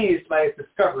so amazed by his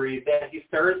discovery that he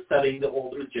started studying the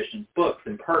old magician's books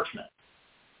and parchment.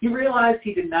 He realized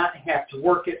he did not have to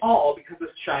work at all because this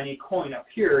shiny coin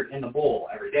appeared in the bowl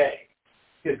every day.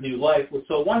 His new life was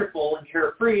so wonderful and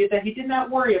carefree that he did not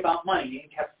worry about money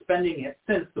and kept spending it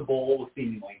since the bowl was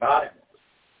seemingly bottomless.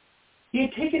 He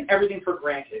had taken everything for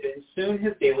granted, and soon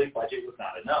his daily budget was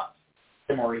not enough.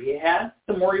 The more he had,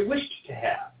 the more he wished to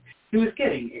have. He was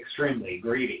getting extremely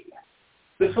greedy.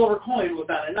 The silver coin was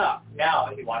not enough. Now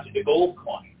he wanted a gold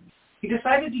coin. He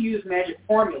decided to use magic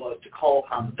formulas to call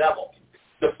upon the devil.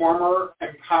 The former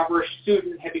impoverished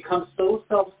student had become so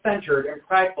self-centered and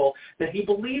prideful that he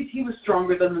believed he was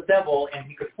stronger than the devil and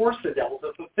he could force the devil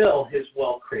to fulfill his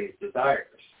well-craved desires.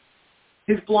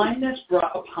 His blindness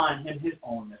brought upon him his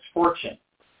own misfortune.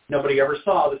 Nobody ever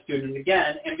saw the student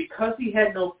again, and because he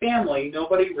had no family,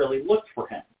 nobody really looked for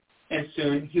him, and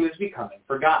soon he was becoming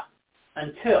forgotten.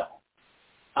 Until,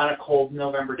 on a cold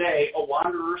November day, a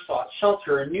wanderer sought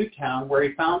shelter in Newtown where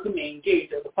he found the main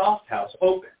gate of the Faust house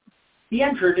open. He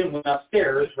entered and went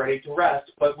upstairs, ready to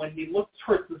rest, but when he looked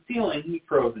towards the ceiling, he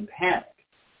froze in panic.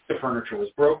 The furniture was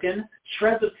broken,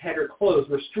 shreds of tattered clothes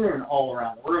were strewn all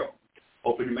around the room.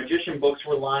 Open magician books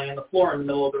were lying on the floor in the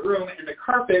middle of the room, and the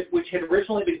carpet, which had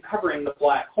originally been covering the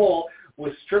black hole,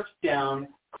 was stripped down,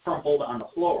 crumpled on the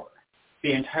floor.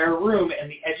 The entire room and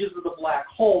the edges of the black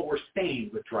hole were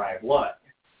stained with dry blood.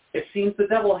 It seems the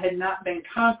devil had not been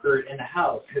conquered, and the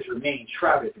house has remained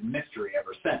shrouded in mystery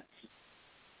ever since.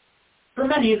 For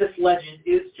many, this legend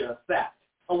is just that,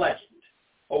 a legend,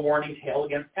 a warning tale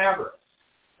against avarice.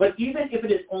 But even if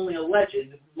it is only a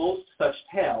legend, most such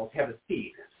tales have a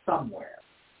seed somewhere.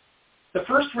 The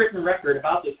first written record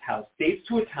about this house dates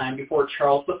to a time before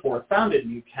Charles IV founded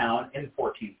Newtown in the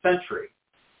 14th century.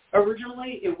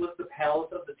 Originally, it was the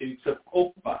palace of the Dukes of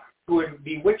Opa, who had a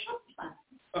bewitched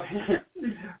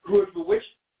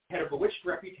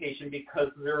reputation because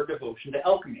of their devotion to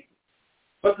alchemy.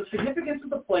 But the significance of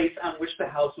the place on which the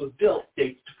house was built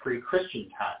dates to pre-Christian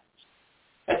times.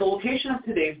 At the location of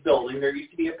today's building, there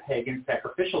used to be a pagan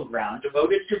sacrificial ground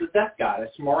devoted to the death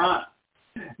goddess Morana.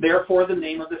 Therefore, the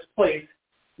name of this place,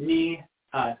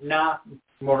 Na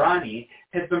Morani,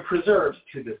 has been preserved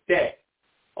to this day.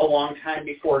 A long time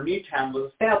before Newtown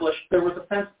was established, there was a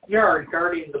fenced yard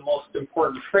guarding the most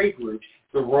important trade route,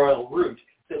 the Royal Route,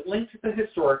 that linked the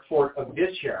historic fort of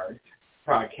Visyard,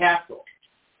 Prague Castle.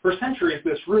 For centuries,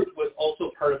 this route was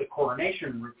also part of the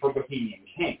coronation route for Bohemian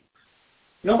kings.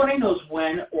 Nobody knows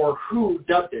when or who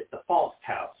dubbed it the Faust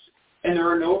House, and there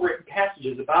are no written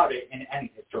passages about it in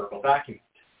any historical document.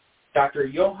 Dr.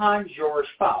 Johann Georg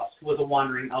Faust was a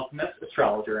wandering alchemist,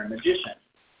 astrologer, and magician.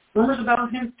 Rumors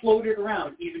about him floated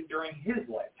around even during his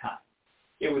lifetime.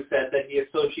 It was said that he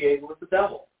associated with the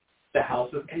devil. The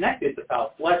house is connected to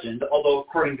Faust's legend, although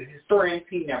according to historians,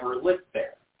 he never lived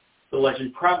there. The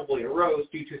legend probably arose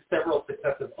due to several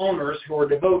successive owners who were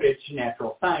devoted to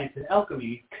natural science and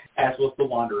alchemy, as was the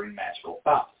wandering magical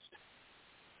Faust.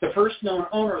 The first known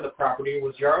owner of the property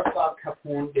was Yaroslav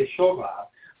Kapun de Shova,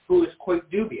 who is quite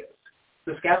dubious.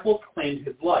 The scaffolds claimed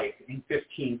his life in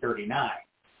 1539.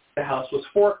 The house was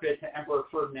forfeit to Emperor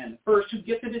Ferdinand I, who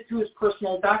gifted it to his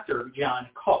personal doctor, John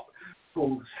Kopp,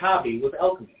 whose hobby was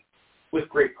alchemy. With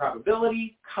great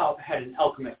probability, Kopp had an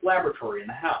alchemist laboratory in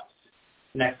the house.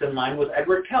 Next in line was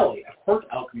Edward Kelly, a court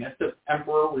alchemist of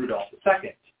Emperor Rudolph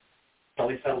II.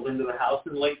 Kelly settled into the house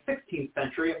in the late 16th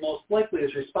century and most likely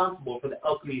is responsible for the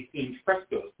alchemy-themed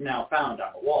frescoes now found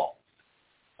on the walls.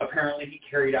 Apparently, he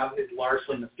carried out his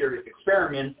largely mysterious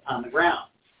experiments on the grounds.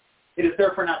 It is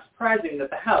therefore not surprising that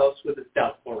the house, with its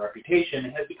doubtful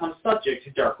reputation, has become subject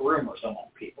to dark rumors among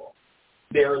people.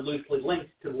 They are loosely linked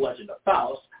to the legend of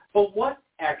Faust, but what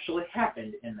actually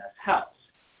happened in this house?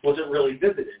 Was it really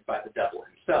visited by the devil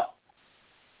himself?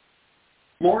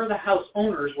 More of the house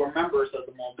owners were members of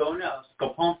the Moldona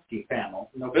Skoponsky family,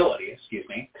 nobility.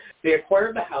 They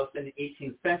acquired the house in the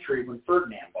 18th century when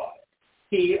Ferdinand bought it.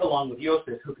 He, along with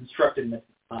Joseph, who constructed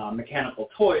mechanical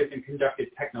toys and conducted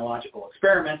technological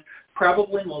experiments,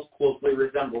 probably most closely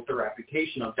resembled the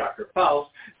reputation of Dr. Faust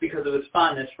because of his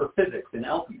fondness for physics and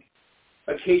alchemy.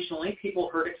 Occasionally, people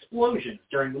heard explosions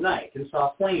during the night and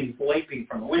saw flames leaping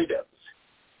from the windows.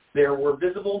 There were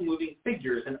visible moving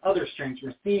figures and other strange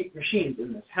machines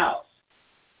in this house.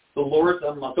 The lords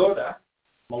of Moldova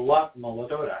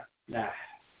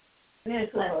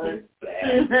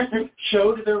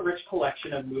showed their rich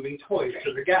collection of moving toys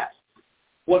to their guests.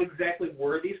 What exactly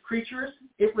were these creatures?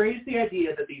 It raised the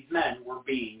idea that these men were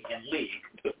being in league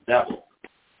with the devil.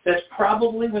 That's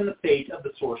probably when the fate of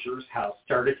the sorcerer's house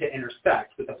started to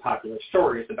intersect with the popular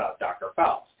stories about Dr.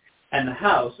 Faust, and the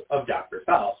house of Dr.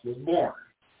 Faust was born.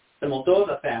 The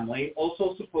Moldova family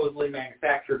also supposedly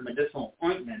manufactured medicinal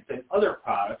ointments and other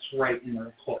products right in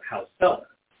their house cellar.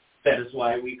 That is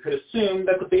why we could assume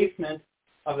that the basement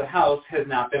of the house has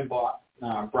not been brought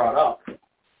up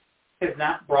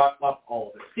all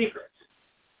of its secrets.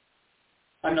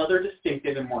 Another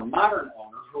distinctive and more modern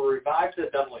owner who revived the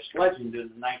devilish legend in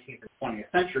the 19th and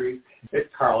 20th centuries is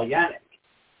Karl Janik.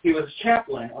 He was a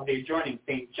chaplain of the adjoining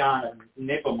St. John of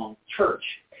Nepomuc's church.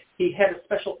 He had a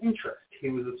special interest. He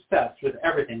was obsessed with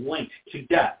everything linked to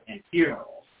death and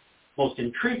funerals. Most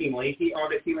intriguingly, he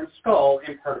owned a human skull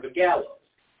and part of a gallows.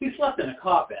 He slept in a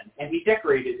coffin, and he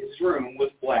decorated his room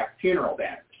with black funeral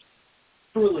banners.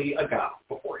 Truly a goth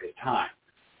before his time.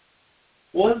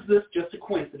 Was this just a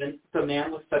coincidence that a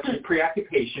man with such a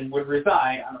preoccupation would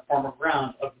reside on the former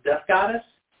grounds of the death goddess?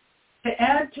 To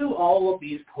add to all of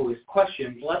these posed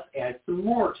questions, let's add some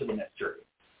more to the mystery.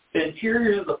 The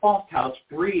interiors of the Faust house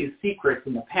breathe secrets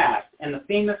in the past and the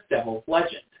famous devil's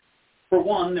legend. For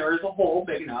one, there is a hole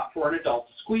big enough for an adult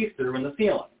to squeeze through in the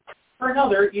ceiling. For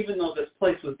another, even though this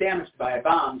place was damaged by a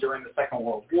bomb during the Second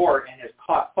World War and has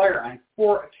caught fire on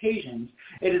 4 occasions,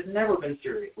 it has never been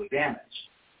seriously damaged.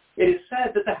 It is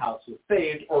said that the house was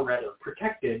saved, or rather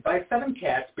protected, by 7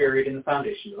 cats buried in the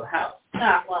foundation of the house.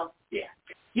 Ah, well. Yeah.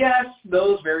 Yes,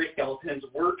 those very skeletons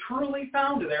were truly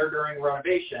found there during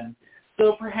renovation,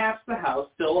 so perhaps the house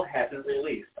still hasn't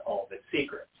released all of its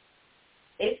secrets.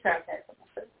 H-Star had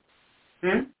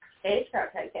some. H-Star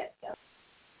had cats, though.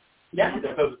 Yeah,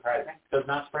 that does surprise me. Does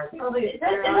not surprise me. Is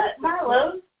that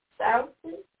Marlowe's house?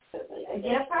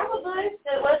 Yeah, probably.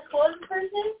 What's the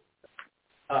first name?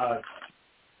 Oh,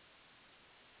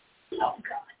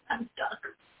 God. I'm stuck.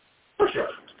 For sure.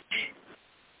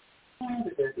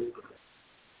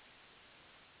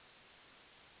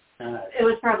 It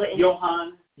was probably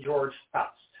Johann Georg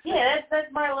Faust. Yeah,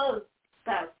 that's Marlowe's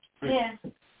house. Yeah.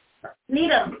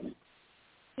 Neato.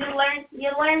 You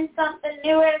learn something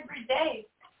new every day.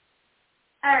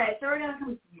 All right, so we're going to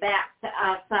come back to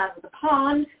outside of the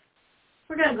pond.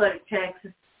 We're going to go to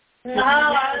Texas. No,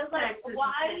 I was like,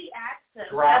 why the accent?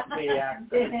 Drop the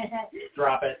accent.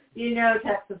 Drop it. You know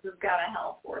Texas has got a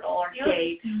hell portal or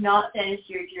gate. Do not finish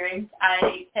your drink.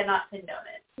 I cannot condone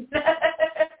it.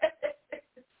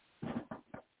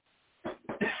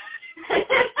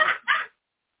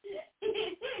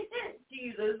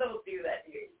 Jesus, don't do that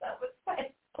to yourself. It's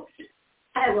fine.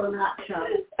 I will not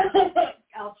choke.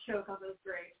 I'll choke on those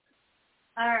grapes.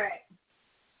 All right.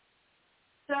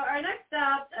 So our next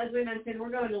stop, as we mentioned, we're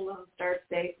going to Lone Star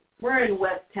State. We're in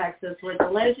West Texas, where the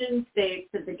legend states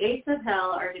that the gates of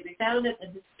hell are to be found at the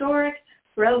historic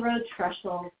railroad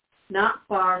trestle not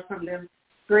far from the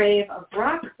grave of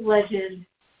rock legend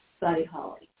Buddy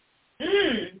Holly.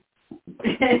 In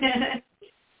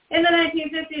the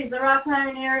 1950s, the rock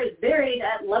pioneer is buried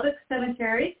at Lubbock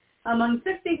Cemetery among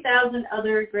 60,000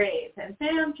 other graves, and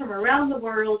fans from around the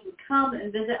world would come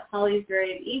and visit Holly's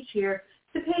grave each year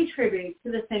to pay tribute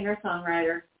to the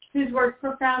singer-songwriter whose work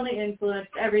profoundly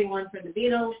influenced everyone from the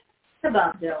Beatles to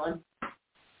Bob Dylan.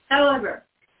 However,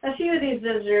 a few of these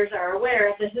visitors are aware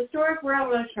of the historic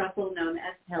railroad trestle known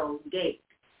as Hell's Gate.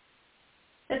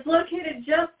 It's located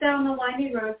just down the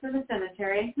winding road from the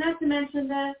cemetery, not to mention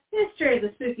the history of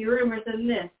the spooky rumors and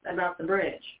myths about the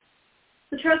bridge.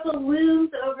 The trestle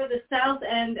looms over the south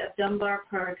end of Dunbar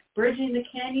Park, bridging the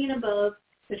canyon above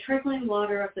the trickling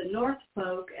water of the North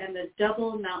Fork and the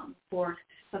double mountain fork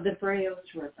of the Brazos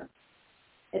River.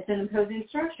 It's an imposing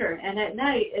structure, and at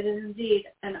night it is indeed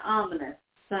an ominous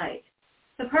sight.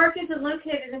 The park isn't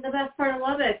located in the best part of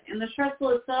Lubbock, and the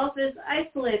trestle itself is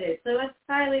isolated, so it's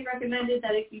highly recommended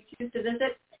that if you choose to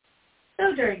visit,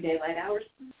 go during daylight hours.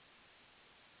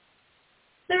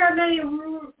 There are many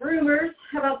rumors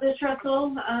about the trestle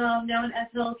known as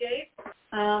Hell's Gate,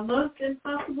 most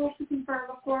impossible to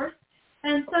confirm, of course,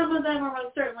 and some of them are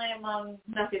most certainly among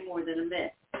nothing more than a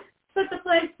myth. But the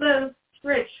place boasts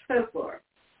rich folklore.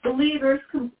 Believers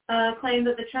claim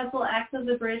that the trestle acts as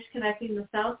a bridge connecting the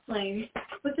South Plains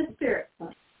with the Spirit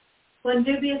Plane. One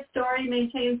dubious story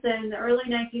maintains that in the early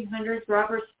 1900s,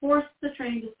 robbers forced the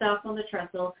train to stop on the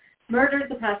trestle, murdered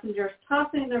the passengers,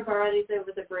 tossing their bodies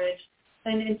over the bridge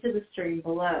and into the stream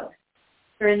below.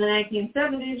 During the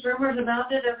 1970s, rumors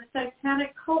abounded of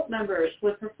satanic cult members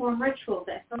would perform rituals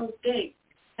at Hell's Gate,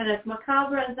 and as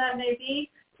macabre as that may be,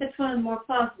 it's one of the more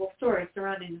plausible stories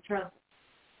surrounding the trestle.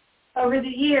 Over the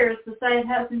years, the site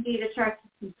has indeed attracted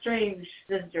some strange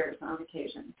visitors on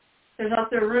occasion. There's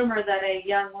also a rumor that a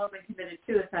young woman committed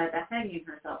suicide by hanging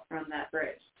herself from that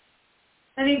bridge.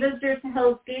 Many visitors to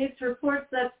Hell's Gates report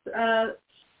that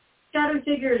shadow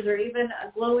figures or even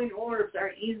glowing orbs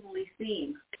are easily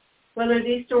seen. Whether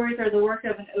these stories are the work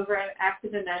of an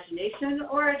overactive imagination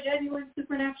or a genuine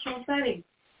supernatural sighting,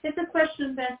 it's a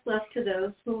question best left to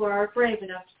those who are brave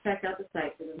enough to check out the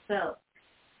site for themselves.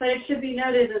 But it should be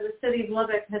noted that the city of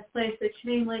Lubbock has placed a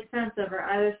chain link fence over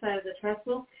either side of the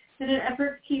trestle in an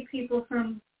effort to keep people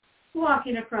from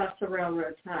walking across the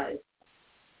railroad ties.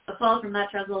 A fall from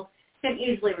that trestle can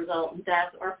easily result in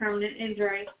death or permanent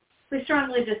injury. We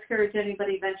strongly discourage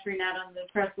anybody venturing out on the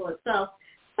trestle itself,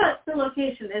 but the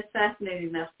location is fascinating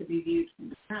enough to be viewed from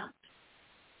the ground.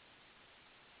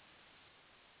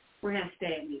 We're going to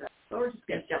stay in New York, but we're just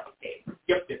going to jump ahead.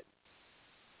 Yep.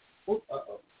 Oh,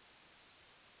 uh-oh.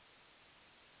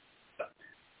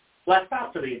 Last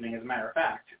stop for the evening, as a matter of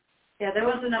fact. Yeah, there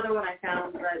was another one I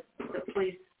found, but the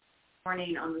police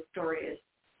warning on the story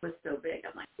was so big.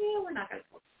 I'm like, yeah, we're not going to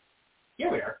talk.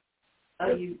 Yeah, we are.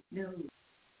 Oh, you know.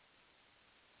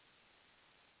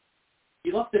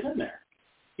 You left it in there.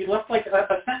 You left like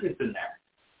a sentence in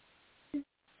there.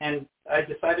 And I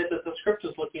decided that the script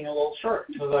was looking a little short,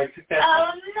 so I took that.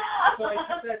 Oh no! So I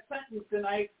took that sentence and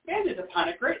I expanded upon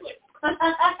it greatly.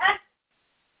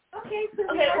 Okay, so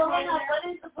well, hang on.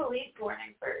 What is the police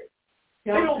warning first?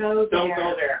 Don't go there. Don't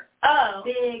go there. Oh.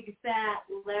 Big, fat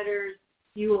letters.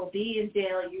 You will be in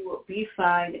jail. You will be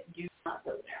fined. Do not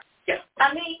go there. Yeah.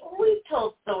 I mean, we've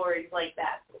told stories like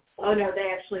that before. Oh, no,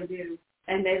 they actually do.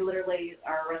 And they literally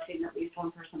are arresting at least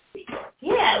one person a week.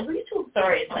 Yeah, we've told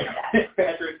stories like that.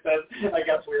 Patrick says, I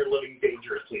guess we're living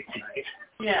dangerously tonight.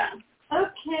 Yeah.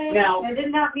 Okay. Now, I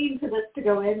did not mean for this to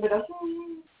go in, but okay.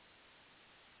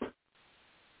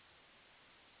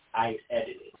 I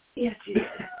edited. Yes, you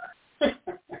did.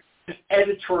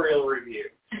 Editorial review.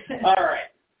 All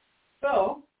right.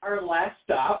 So our last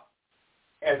stop,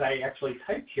 as I actually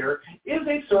typed here, is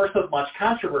a source of much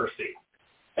controversy,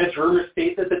 as rumors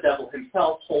state that the devil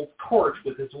himself holds court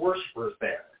with his worshippers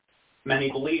there.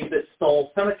 Many believe that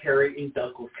Stoll Cemetery in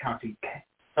Douglas County,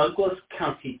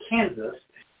 Kansas,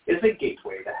 is a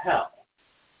gateway to hell.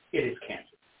 It is Kansas.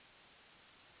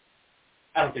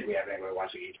 I don't think we have anybody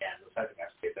watching in Kansas. I think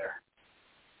I stayed there.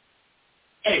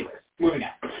 Anyways, moving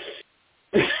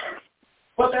on.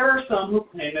 But there are some who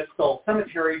claim that Skull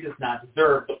Cemetery does not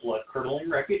deserve the blood-curdling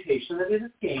reputation that it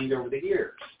has gained over the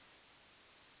years.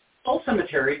 Skull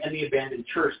Cemetery and the abandoned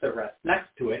church that rests next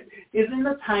to it is in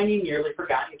the tiny, nearly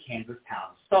forgotten Kansas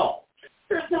town of Skull.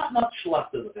 There's not much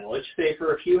left of the village, save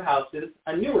for a few houses,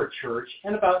 a newer church,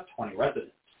 and about 20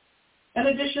 residents. In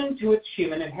addition to its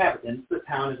human inhabitants, the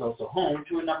town is also home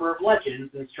to a number of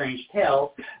legends and strange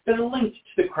tales that are linked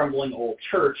to the crumbling old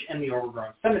church and the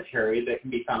overgrown cemetery that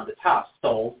can be found atop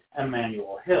Skull's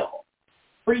Emmanuel Hill.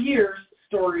 For years,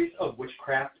 stories of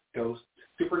witchcraft, ghosts,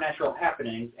 supernatural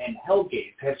happenings, and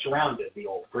hellgates have surrounded the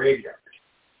old graveyard.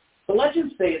 The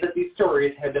legends say that these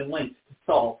stories have been linked to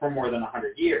Skull for more than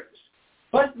 100 years,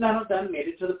 but none of them made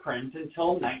it to the print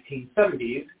until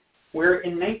 1970s, where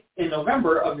in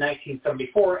November of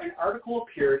 1974, an article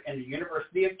appeared in the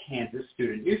University of Kansas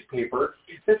student newspaper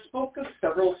that spoke of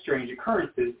several strange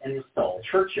occurrences in the Skull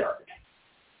churchyard.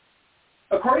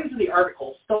 According to the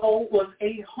article, Skull was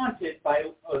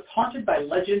haunted by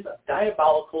legends of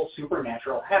diabolical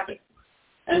supernatural happenings,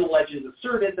 and the legends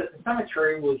asserted that the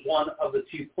cemetery was one of the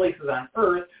 2 places on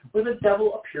Earth where the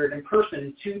devil appeared in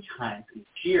person 2 times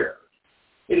each year.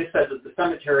 It is said that the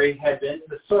cemetery had been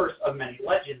the source of many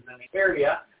legends in the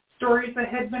area, stories that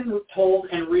had been told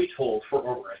and retold for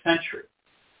over a century.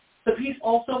 The piece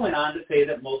also went on to say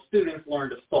that most students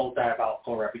learned of Skull's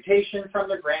diabolical reputation from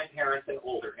their grandparents and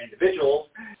older individuals,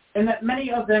 and that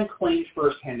many of them claimed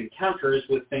first-hand encounters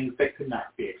with things that could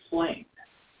not be explained.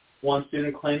 One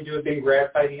student claimed to have been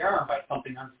grabbed by the arm by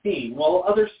something unseen, while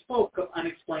others spoke of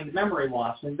unexplained memory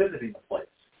loss when visiting the place.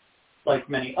 Like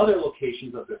many other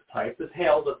locations of this type, the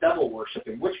tales of devil worship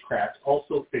and witchcraft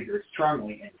also figured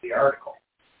strongly into the article.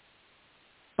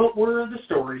 But were the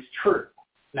stories true?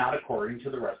 Not according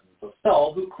to the residents of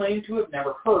Skull, who claimed to have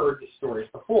never heard the stories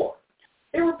before.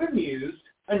 They were bemused,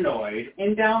 annoyed,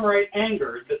 and downright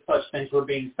angered that such things were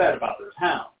being said about their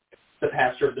town. The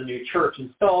pastor of the new church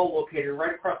in Skull, located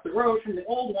right across the road from the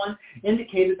old one,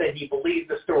 indicated that he believed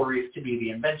the stories to be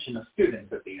the invention of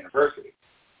students at the university.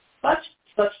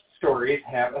 Such stories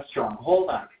have a strong hold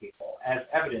on people, as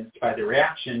evidenced by the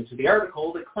reaction to the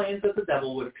article that claims that the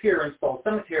devil would appear in Skull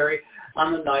Cemetery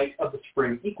on the night of the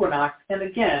spring equinox and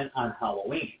again on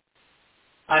Halloween.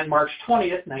 On March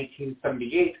 20th,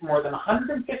 1978, more than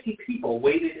 150 people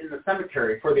waited in the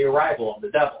cemetery for the arrival of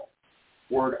the devil.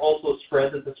 Word also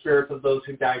spread that the spirits of those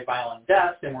who died violent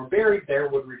deaths and were buried there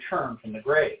would return from the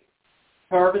grave.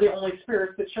 However, the only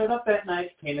spirits that showed up that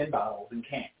night came in bottles and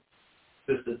cans.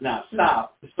 This does not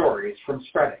stop the stories from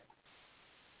spreading.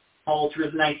 All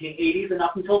through the 1980s and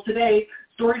up until today,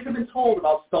 stories have been told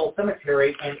about Skull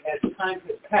Cemetery, and as time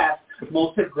has passed,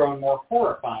 most have grown more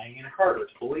horrifying and harder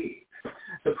to believe.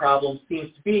 The problem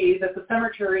seems to be that the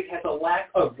cemetery has a lack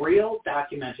of real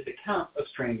documented accounts of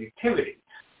strange activity.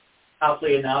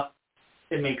 Oddly enough,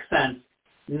 it makes sense.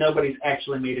 Nobody's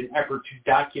actually made an effort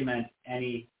to document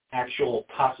any actual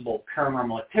possible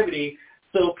paranormal activity,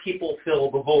 so people fill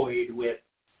the void with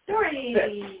stories.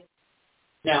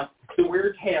 Now, the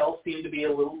weird tales seem to be a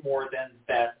little more than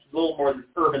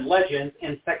urban legends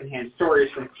and secondhand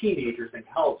stories from teenagers and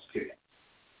college students.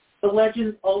 The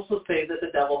legends also say that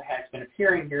the devil has been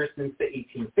appearing here since the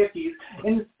 1850s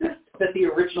and insist that the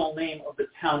original name of the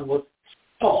town was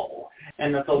Skull,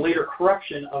 and that the later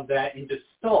corruption of that into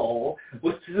Skull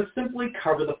was to simply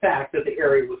cover the fact that the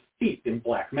area was steeped in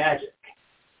black magic.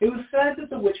 It was said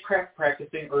that the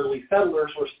witchcraft-practicing early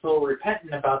settlers were so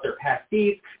repentant about their past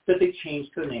deeds that they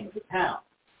changed the name of the town.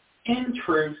 In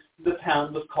truth, the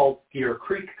town was called Deer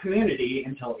Creek Community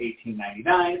until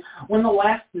 1899, when the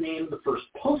last name of the first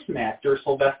postmaster,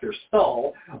 Sylvester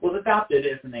Skull, was adopted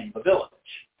as the name of the village.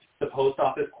 The post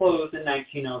office closed in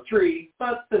 1903,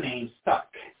 but the name stuck.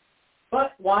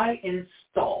 But why in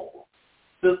Skull?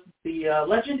 The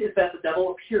legend is that the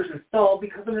devil appears in Skull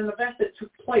because of an event that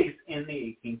took place in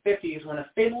the 1850s when a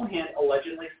fatal hand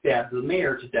allegedly stabbed the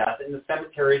mayor to death in the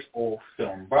cemetery's old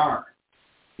stone barn.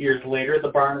 Years later, the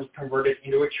barn was converted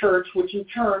into a church, which in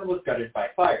turn was gutted by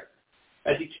fire.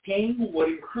 A decaying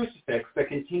wooden crucifix that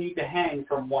continued to hang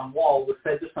from one wall was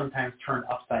said to sometimes turn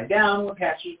upside down when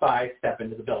passers-by step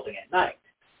into the building at night.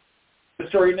 The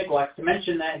story neglects to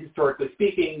mention that, historically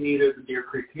speaking, neither the Deer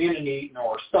Creek community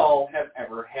nor Skull have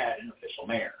ever had an official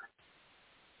mayor.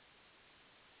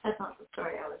 That's not the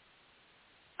story I was...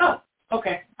 Oh,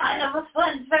 okay. I have a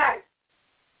fun fact.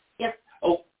 Yep.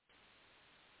 Oh,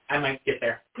 I might get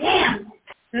there. Damn!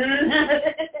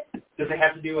 Does it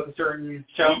have to do with a certain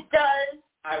show? It does.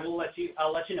 I'll let you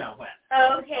know when.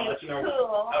 Okay, I'll let you know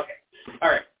cool. when. Okay. All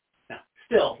right. Now,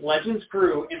 Still, legends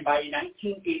grew, and by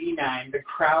 1989, the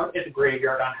crowd at the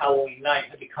graveyard on Halloween night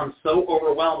had become so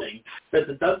overwhelming that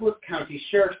the Douglas County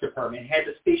Sheriff's Department had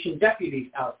to station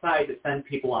deputies outside to send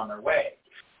people on their way.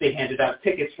 They handed out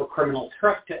tickets for criminal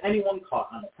trespass to anyone caught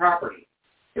on the property.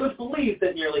 It was believed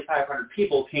that nearly 500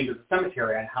 people came to the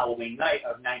cemetery on Halloween night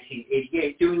of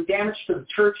 1988, doing damage to the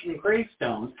church and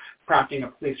gravestones, prompting a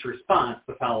police response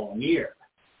the following year.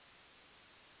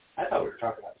 I thought we were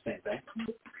talking about the same thing.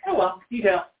 Oh well,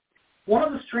 detail. One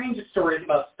of the strangest stories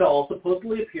about stalls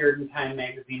supposedly appeared in Time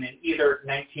magazine in either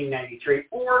 1993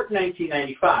 or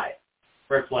 1995.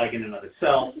 Red flag in and of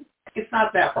itself. It's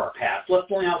not that far past.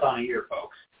 Let's lay out on a year,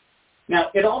 folks. Now,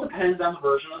 it all depends on the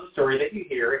version of the story that you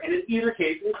hear, and in either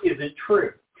case, it isn't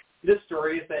true. This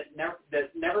story is that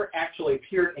never actually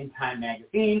appeared in Time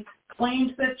magazine,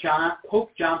 claims that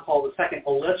Pope John Paul II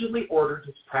allegedly ordered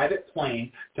his private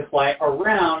plane to fly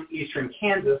around eastern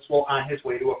Kansas while on his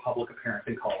way to a public appearance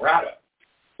in Colorado.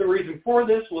 The reason for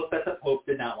this was that the Pope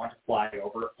did not want to fly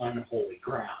over unholy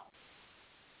ground.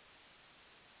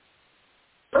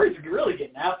 Stories are really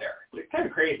getting out there. It's kind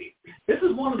of crazy. This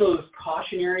is one of those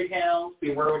cautionary tales,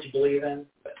 beware what you believe in.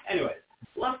 But anyways,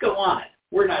 let's go on.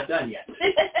 We're not done yet.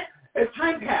 As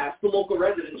time passed, the local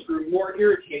residents grew more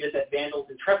irritated that vandals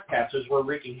and trespassers were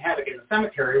wreaking havoc in the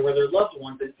cemetery where their loved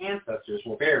ones and ancestors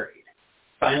were buried.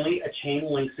 Finally, a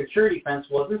chain-link security fence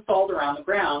was installed around the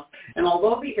ground, and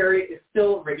although the area is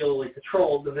still regularly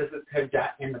patrolled, the visits have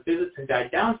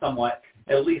died down somewhat,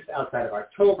 at least outside of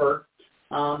October.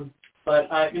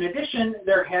 But in addition,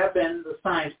 there have been the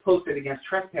signs posted against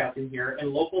trespassing here, and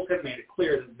locals have made it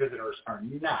clear that visitors are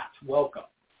not welcome.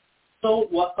 So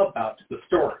what about the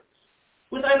stories?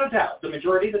 Without a doubt, the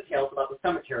majority of the tales about the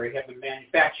cemetery have been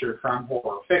manufactured from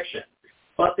horror fiction,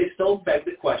 but they still beg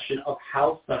the question of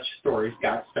how such stories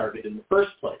got started in the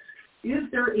first place. Is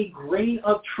there a grain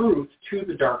of truth to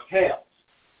the dark tales?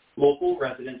 Local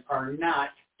residents are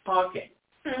not talking.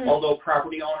 Although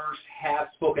property owners have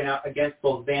spoken out against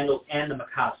both vandals and the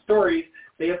macabre stories,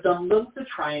 they have done little to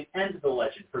try and end the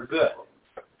legend for good.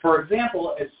 For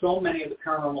example, as so many of the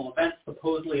paranormal events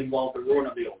supposedly involve the ruin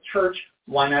of the old church,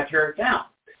 why not tear it down?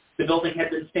 The building had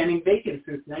been standing vacant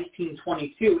since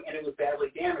 1922, and it was badly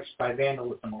damaged by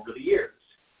vandalism over the years.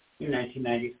 In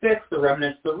 1996, the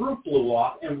remnants of the roof blew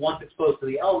off, and once exposed to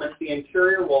the elements, the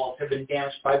interior walls had been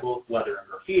damaged by both weather and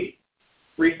graffiti.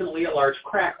 Recently, a large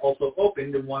crack also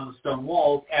opened in one of the stone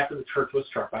walls after the church was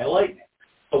struck by lightning.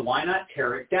 So why not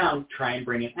tear it down to try and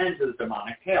bring an end to the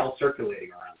demonic tale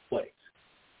circulating around the place?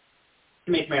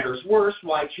 To make matters worse,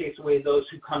 why chase away those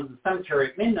who come to the cemetery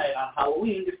at midnight on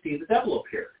Halloween to see the devil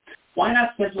appear? Why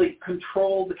not simply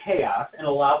control the chaos and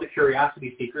allow the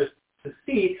curiosity seekers to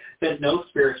see that no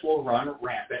spirits will run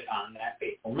rampant on that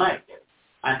fateful night?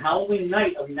 On Halloween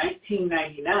night of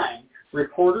 1999,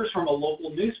 reporters from a local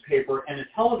newspaper and a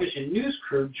television news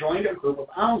crew joined a group of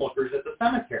onlookers at the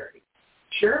cemetery.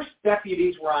 Sheriff's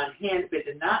deputies were on hand, but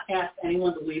did not ask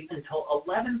anyone to leave until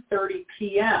 11:30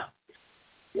 p.m.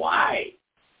 Why?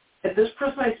 At this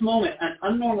precise moment, an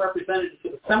unknown representative for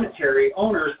the cemetery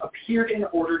owners appeared and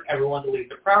ordered everyone to leave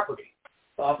the property.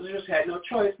 The officers had no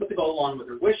choice but to go along with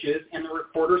their wishes, and the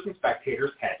reporters and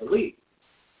spectators had to leave.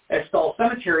 As Stall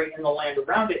Cemetery and the land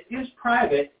around it is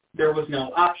private, there was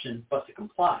no option but to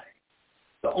comply.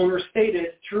 The owners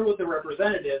stated, through the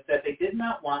representative, that they did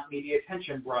not want media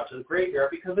attention brought to the graveyard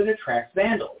because it attracts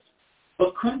vandals.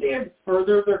 But couldn't they have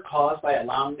furthered their cause by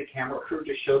allowing the camera crew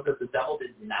to show that the devil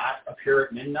did not appear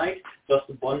at midnight, thus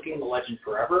debunking the legend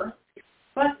forever?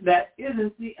 But that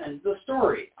isn't the end of the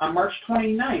story. On March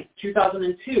 29,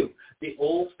 2002, the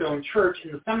old stone church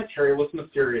in the cemetery was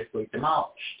mysteriously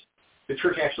demolished. The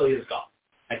church actually is gone.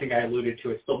 I think I alluded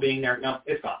to it still being there. No,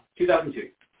 it's gone. 2002.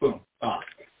 Boom, gone.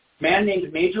 A man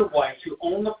named Major Weiss, who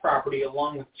owned the property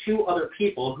along with two other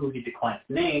people who he declined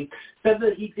to name, said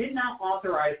that he did not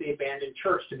authorize the abandoned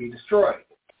church to be destroyed.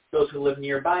 Those who lived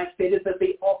nearby stated that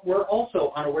they were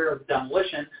also unaware of the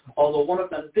demolition, although one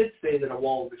of them did say that a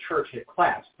wall of the church had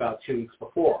collapsed about 2 weeks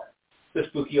before. The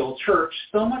spooky old church,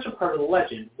 so much a part of the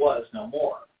legend, was no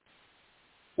more.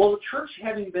 While the church,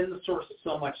 having been the source of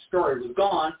so much story, was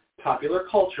gone, popular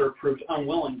culture proved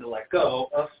unwilling to let go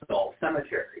of Stall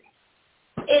Cemetery.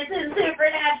 It's in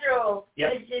Supernatural,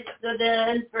 yep. Which is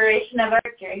the inspiration of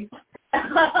archery.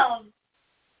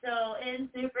 So in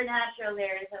Supernatural,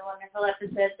 there is a wonderful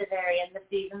episode at the very end of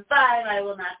season 5. I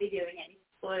will not be doing any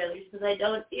spoilers because I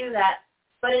don't do that,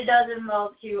 but it does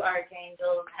involve two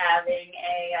archangels having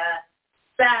a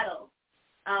battle.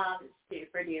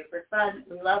 Super duper fun.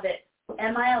 We love it.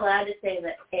 Am I allowed to say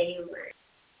the A word?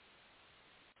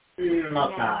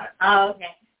 Not. Oh,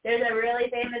 okay. There's a really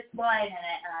famous line in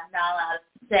it, and I'm not allowed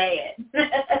to say it.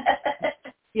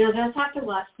 You'll just have to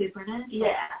watch Supernatural.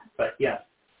 Yeah. But yes,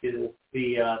 it is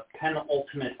the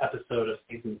penultimate episode of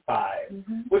season 5,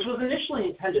 which was initially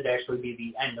intended to actually be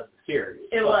the end of the series.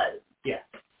 It was. Yeah.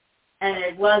 And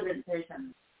it wasn't for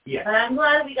some. Yeah. But I'm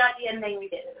glad we got the ending we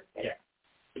did. It was good. Yeah.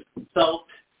 So,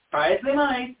 try as they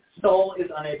might, Seoul is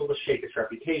unable to shake its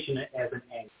reputation as an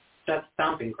angry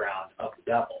stomping ground of the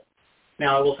devil.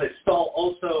 Now, I will say Seoul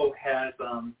also has,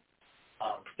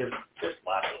 there's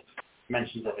lots of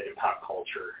mentions of it in pop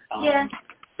culture. Yeah.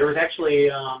 There was actually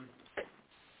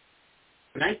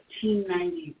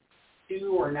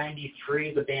 1992 or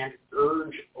 93, the band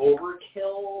Urge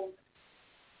Overkill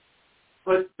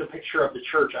put the picture of the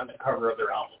church on the cover of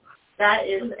their album. That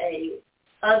is a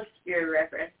obscure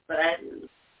reference, but I...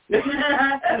 My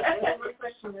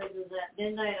question is that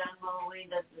midnight on Halloween,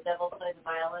 does the devil play the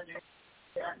violin or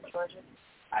in Georgia?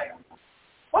 I don't know.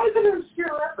 Why is it an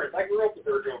obscure reference? I grew up with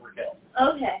Urge Overkill.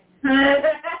 Okay.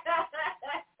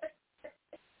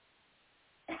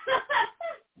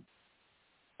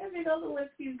 I think all the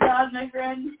whiskey's gone, my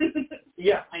friend.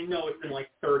 Yeah, I know it's been like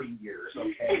 30 years,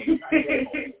 okay?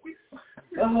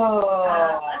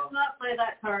 Let's not play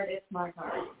that card. It's my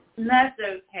card. That's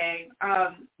okay.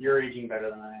 You're aging better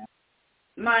than I am.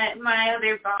 My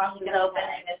other boss is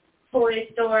opening a toy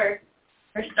store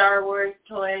for Star Wars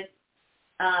toys.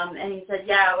 And he said,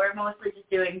 yeah, we're mostly just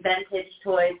doing vintage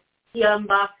toys. He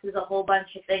unboxes a whole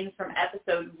bunch of things from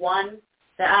episode 1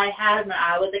 that I had when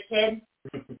I was a kid.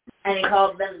 And he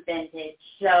called them vintage.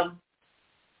 So,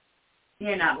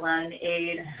 you're not lying,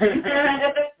 Aid.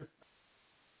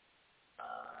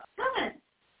 Comments.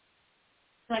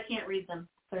 So I can't read them.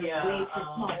 They're Yeah, way too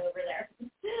small over there.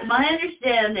 My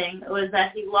understanding was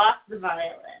that he lost the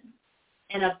violin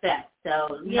in effect,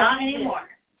 so not anymore.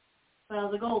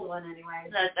 Well, the gold one anyway.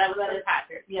 That was his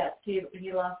Patrick. Yes, he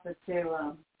lost it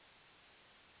to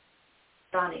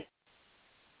Johnny.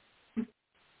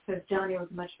 Because Johnny was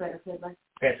a much better fiddler.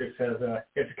 Patrick says,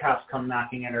 if the cops come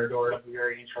knocking at our door, it'll be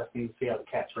very interesting to see how the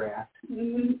cats react.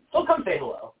 Mm-hmm. They'll come say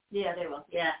hello. Yeah, they will.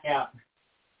 Yeah. Yeah.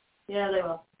 Yeah, they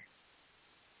will.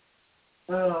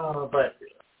 Oh, but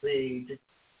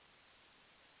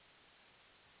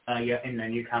yeah, and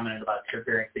then you commented about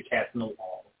burying the cats in the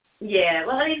wall. Yeah,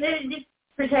 well, I mean, they just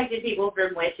protected people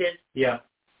from witches. Yeah.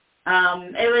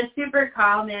 It was super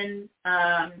common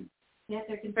from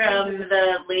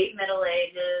the late Middle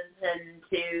Ages and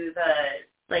to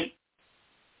the,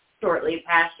 shortly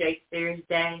past Shakespeare's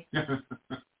day.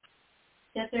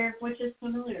 Yet they're witches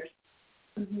familiars.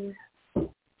 Mm-hmm.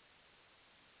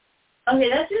 Okay,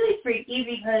 that's really freaky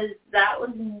because that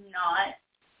was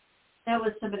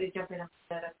somebody jumping up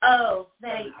the bed. Oh,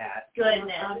 thank goodness.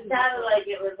 It sounded like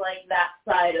it was that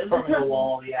side of from the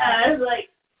wall, yeah. I was like,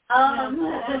 that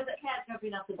was a cat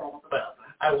jumping up the bed. But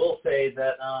I will say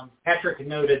that Patrick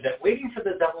noted that waiting for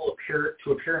the devil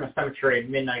to appear in a cemetery at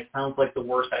midnight sounds like the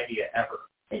worst idea ever.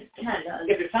 It kind of does.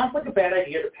 If it sounds like a bad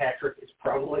idea to Patrick, it's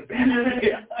probably a bad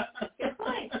idea. It's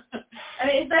fine. I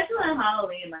mean, especially on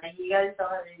Halloween, you guys don't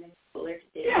have anything cooler to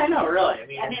do. Yeah, I know,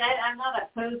 really. I'm not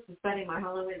opposed to spending my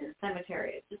Halloween in a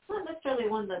cemetery. It's just not necessarily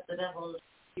one that the devil is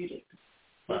shooting.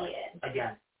 Well,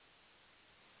 again.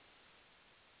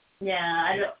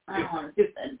 Yeah, I don't want to do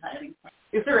that timing.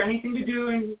 Is there anything to do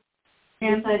in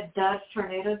besides dodge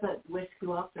tornadoes that whisk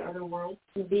you off to other worlds?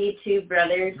 Be two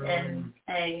brothers and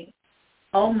a,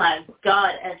 oh my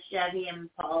God, a Chevy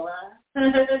Impala.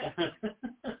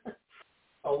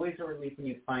 Always a relief when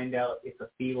you find out it's a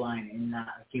feline and not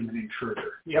a human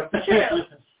intruder. Yep. True.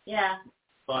 Yeah.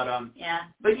 But yeah.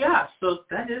 But yeah, so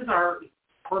that is our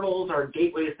portals, our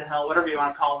gateways to hell, whatever you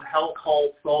want to call them, hell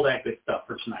cults, all that good stuff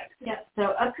for tonight. Yeah.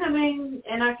 So upcoming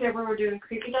in October, we're doing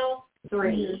Creepy Dolls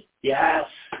 3. Mm-hmm. Yes.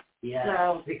 Yeah.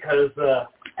 So, because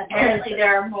apparently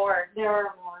there are more. There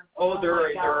are more. Oh,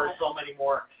 there are so many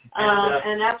more.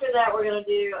 And after that, we're going to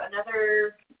do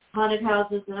another haunted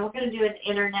houses, and then we're going to do an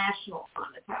international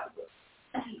haunted houses.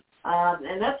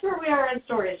 And that's where we are in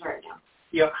stories right now.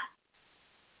 Yep.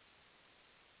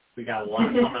 We got a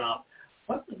lot coming up.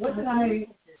 What did I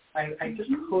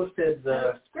just posted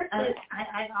the script.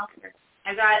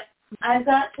 I've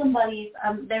got some buddies.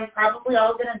 They're probably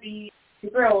all going to be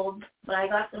super old, but I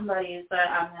got some buddies that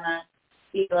I'm going to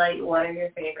be like, what are your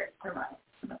favorites for month?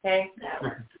 Okay? That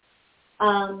works.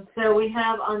 So we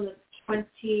have on the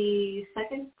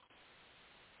 22nd,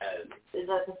 is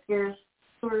that the Scares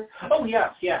tour? Oh,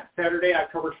 yes, yeah. Saturday,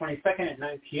 October 22nd at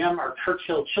 9 p.m., our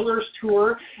Churchill Chillers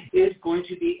tour is going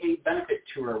to be a benefit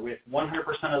tour with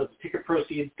 100% of the ticket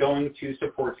proceeds going to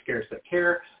support Scares That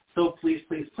Care. So please,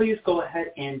 please, please go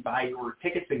ahead and buy your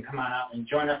tickets and come on out and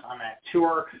join us on that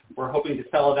tour. We're hoping to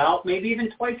sell it out, maybe even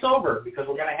twice over, because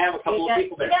we're going to have a couple of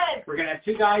people there. We're going to have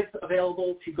 2 guys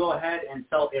available to go ahead and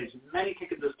sell as many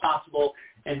tickets as possible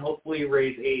and hopefully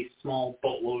raise a small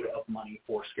boatload of money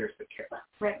for Scares the Care.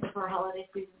 Right before holiday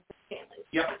season for families.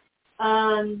 Yep.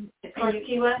 Of course,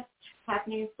 Key West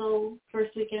happening still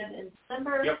first weekend in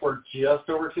December. Yep, we're just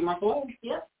over 2 months away.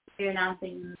 Yep. You're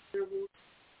announcing.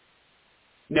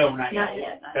 No, not yet. Not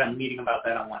yet. Got a meeting about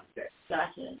that on Wednesday.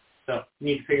 Gotcha. So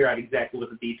need to figure out exactly what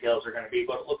the details are going to be,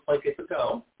 but it looks like it's a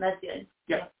go. That's good.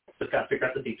 Yep. Just got to figure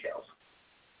out the details.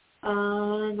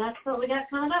 That's what we got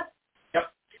coming up.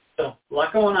 Yep. So a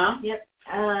lot going on. Yep.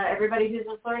 Everybody who's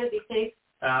in Florida, be safe.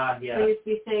 Yeah. Please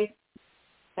be safe.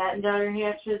 Batten down your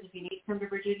hatches. If you need to come to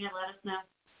Virginia, let us know.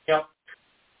 Yep.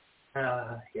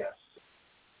 Yes.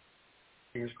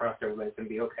 Fingers crossed everybody's going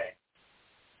to be okay.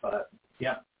 But,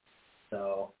 yeah.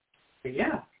 So, but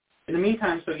yeah. In the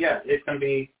meantime, it's going to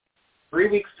be 3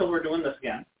 weeks till we're doing this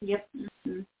again. Yep.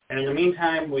 Mm-hmm. And in the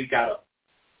meantime, we got a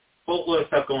boatload of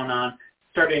stuff going on.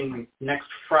 Starting next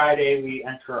Friday, we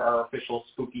enter our official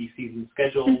spooky season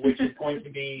schedule, which is going to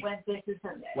be Wednesday through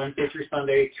Sunday. Wednesday through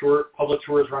Sunday. Public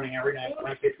tours running every night,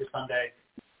 Wednesday through Sunday,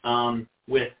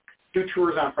 with 2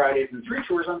 tours on Fridays and 3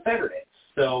 tours on Saturdays.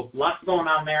 So lots going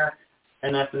on there.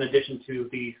 And that's in addition to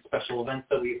the special events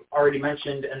that we've already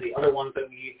mentioned and the other ones that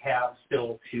we have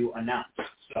still to announce.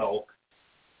 So,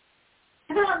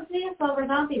 come out and see us over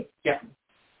zombies. Yeah.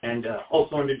 And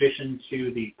also in addition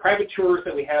to the private tours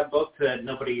that we have, both that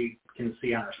nobody can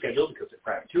see on our schedule because they're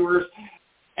private tours,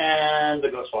 and the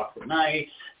Ghost Walks at Night.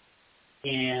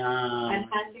 And I'm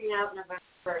handing out November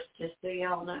 1st, just so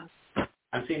y'all know.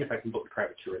 I'm seeing if I can book a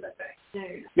private tour that day. No,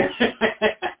 you're not.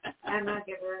 I'm not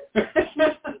giving it.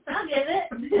 I'll give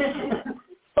it.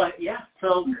 But yeah,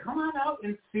 so come on out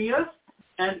and see us.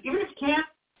 And even if you can't,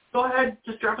 go ahead,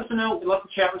 just drop us a note. We'd love to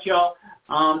chat with y'all.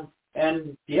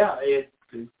 And yeah, if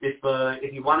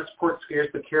you want to support Scares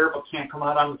the Care but can't come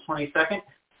out on the 22nd,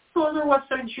 go on their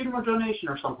website and shoot them a donation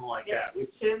or something like that.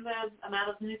 Shoot them the amount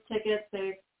of new tickets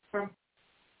for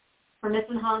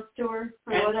missing Haunts tour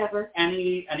or whatever.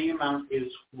 Any amount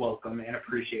is welcome and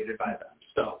appreciated by them.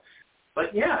 So,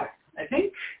 but yeah, I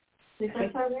think that's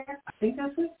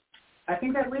it. I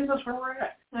think that leaves us where we're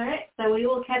at. All right, so we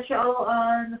will catch you all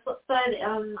on the flip side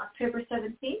on October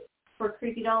 17th for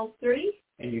Creepy Dolls 3.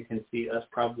 And you can see us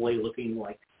probably looking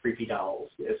like creepy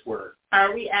dolls as we're...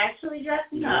 Are we actually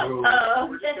dressing up? Oh.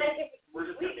 We're just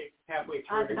going to be halfway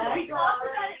through. We thought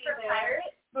for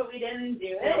pirates, but we didn't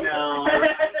do it. No.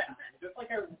 Just like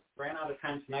I ran out of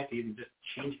time tonight to even just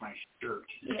change my shirt.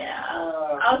 Yeah.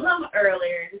 I was home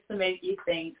earlier just to make you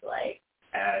think, like...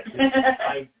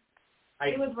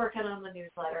 He was working on the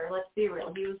newsletter. Let's be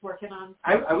real. He was working on...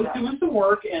 I was doing some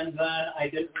work, and then I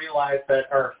didn't realize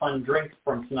that our fun drink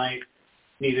from tonight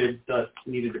needed to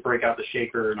break out the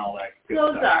shaker and all that.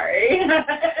 So sorry.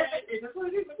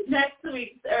 Next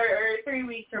week, or 3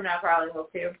 weeks from now, probably will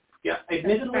too. Yeah,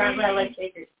 admittedly, I like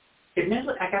shakers.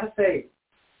 Admittedly, I gotta say,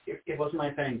 it wasn't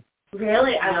my thing.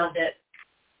 Really? I loved it.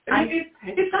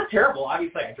 It's not terrible.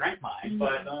 Obviously, I drank mine,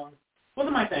 but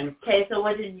wasn't my thing. Okay, so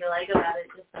what didn't you like about it?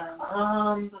 Just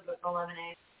the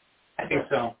lemonade. I think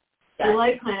so. You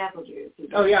like pineapple juice?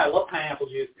 Oh yeah, I love pineapple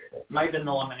juice. It might have been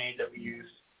the lemonade that we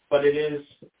used, but it is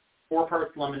 4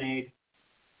 parts lemonade,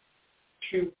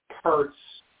 2 parts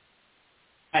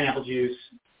pineapple juice,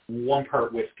 1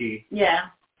 part whiskey. Yeah.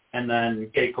 And then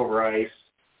cake over ice.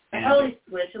 I probably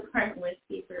switch a part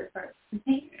whiskey for a part.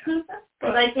 Because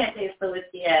I can't taste the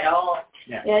whiskey at all.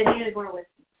 Yeah, I needed more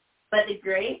whiskey. But the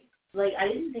grapes, like, I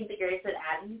didn't think the grapes would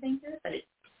add anything to it, but it...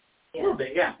 Yeah. Well,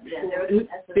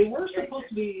 they were supposed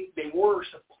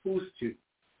to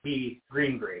be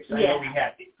green grapes. I know we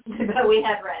had these. But we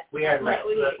had red. We had red,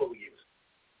 so that's what we used.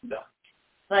 So.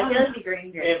 But I feel like the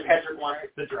green grapes. If Hedrick wants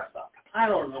to dress up. I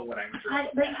don't know what I'm dressing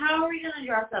up. Like, how are we going to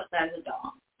dress up as a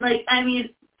doll? Like, I mean,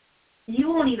 you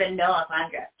won't even know if I'm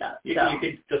dressed up. You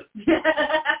could just...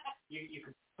 you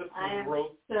could put some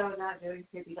rope. So not doing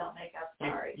creepy doll makeup,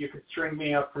 sorry. You could string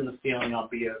me up from the ceiling. I'll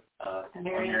be a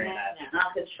marionette.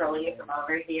 I'll control you from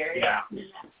over here. Yeah.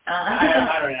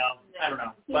 I don't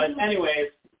know. But anyways,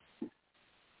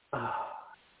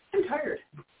 I'm tired.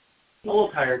 A little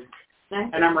tired.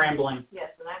 And I'm rambling. Yes,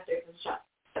 and I'm doing some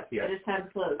shots. Yes. It is time to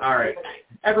close. All right.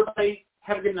 Everybody,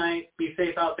 have a good night. Be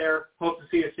safe out there. Hope to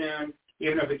see you soon.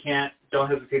 Even if we can't, don't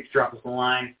hesitate to drop us a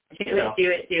line. Do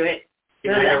it. It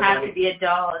doesn't have to be a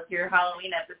doll. It's your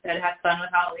Halloween episode. Have fun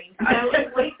with Halloween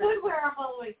costumes. We could wear a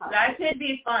Halloween costume. That could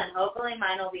be fun. Hopefully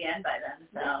mine will be in by then.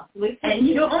 So. And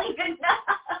you won't even know.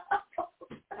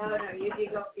 Oh, no,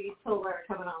 you told her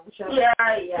coming on the show. Yeah.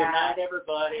 Good night,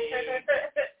 everybody.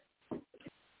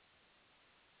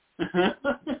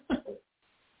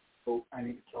 Oh, I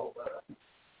need to tell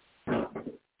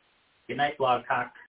Good night, Blog Talk.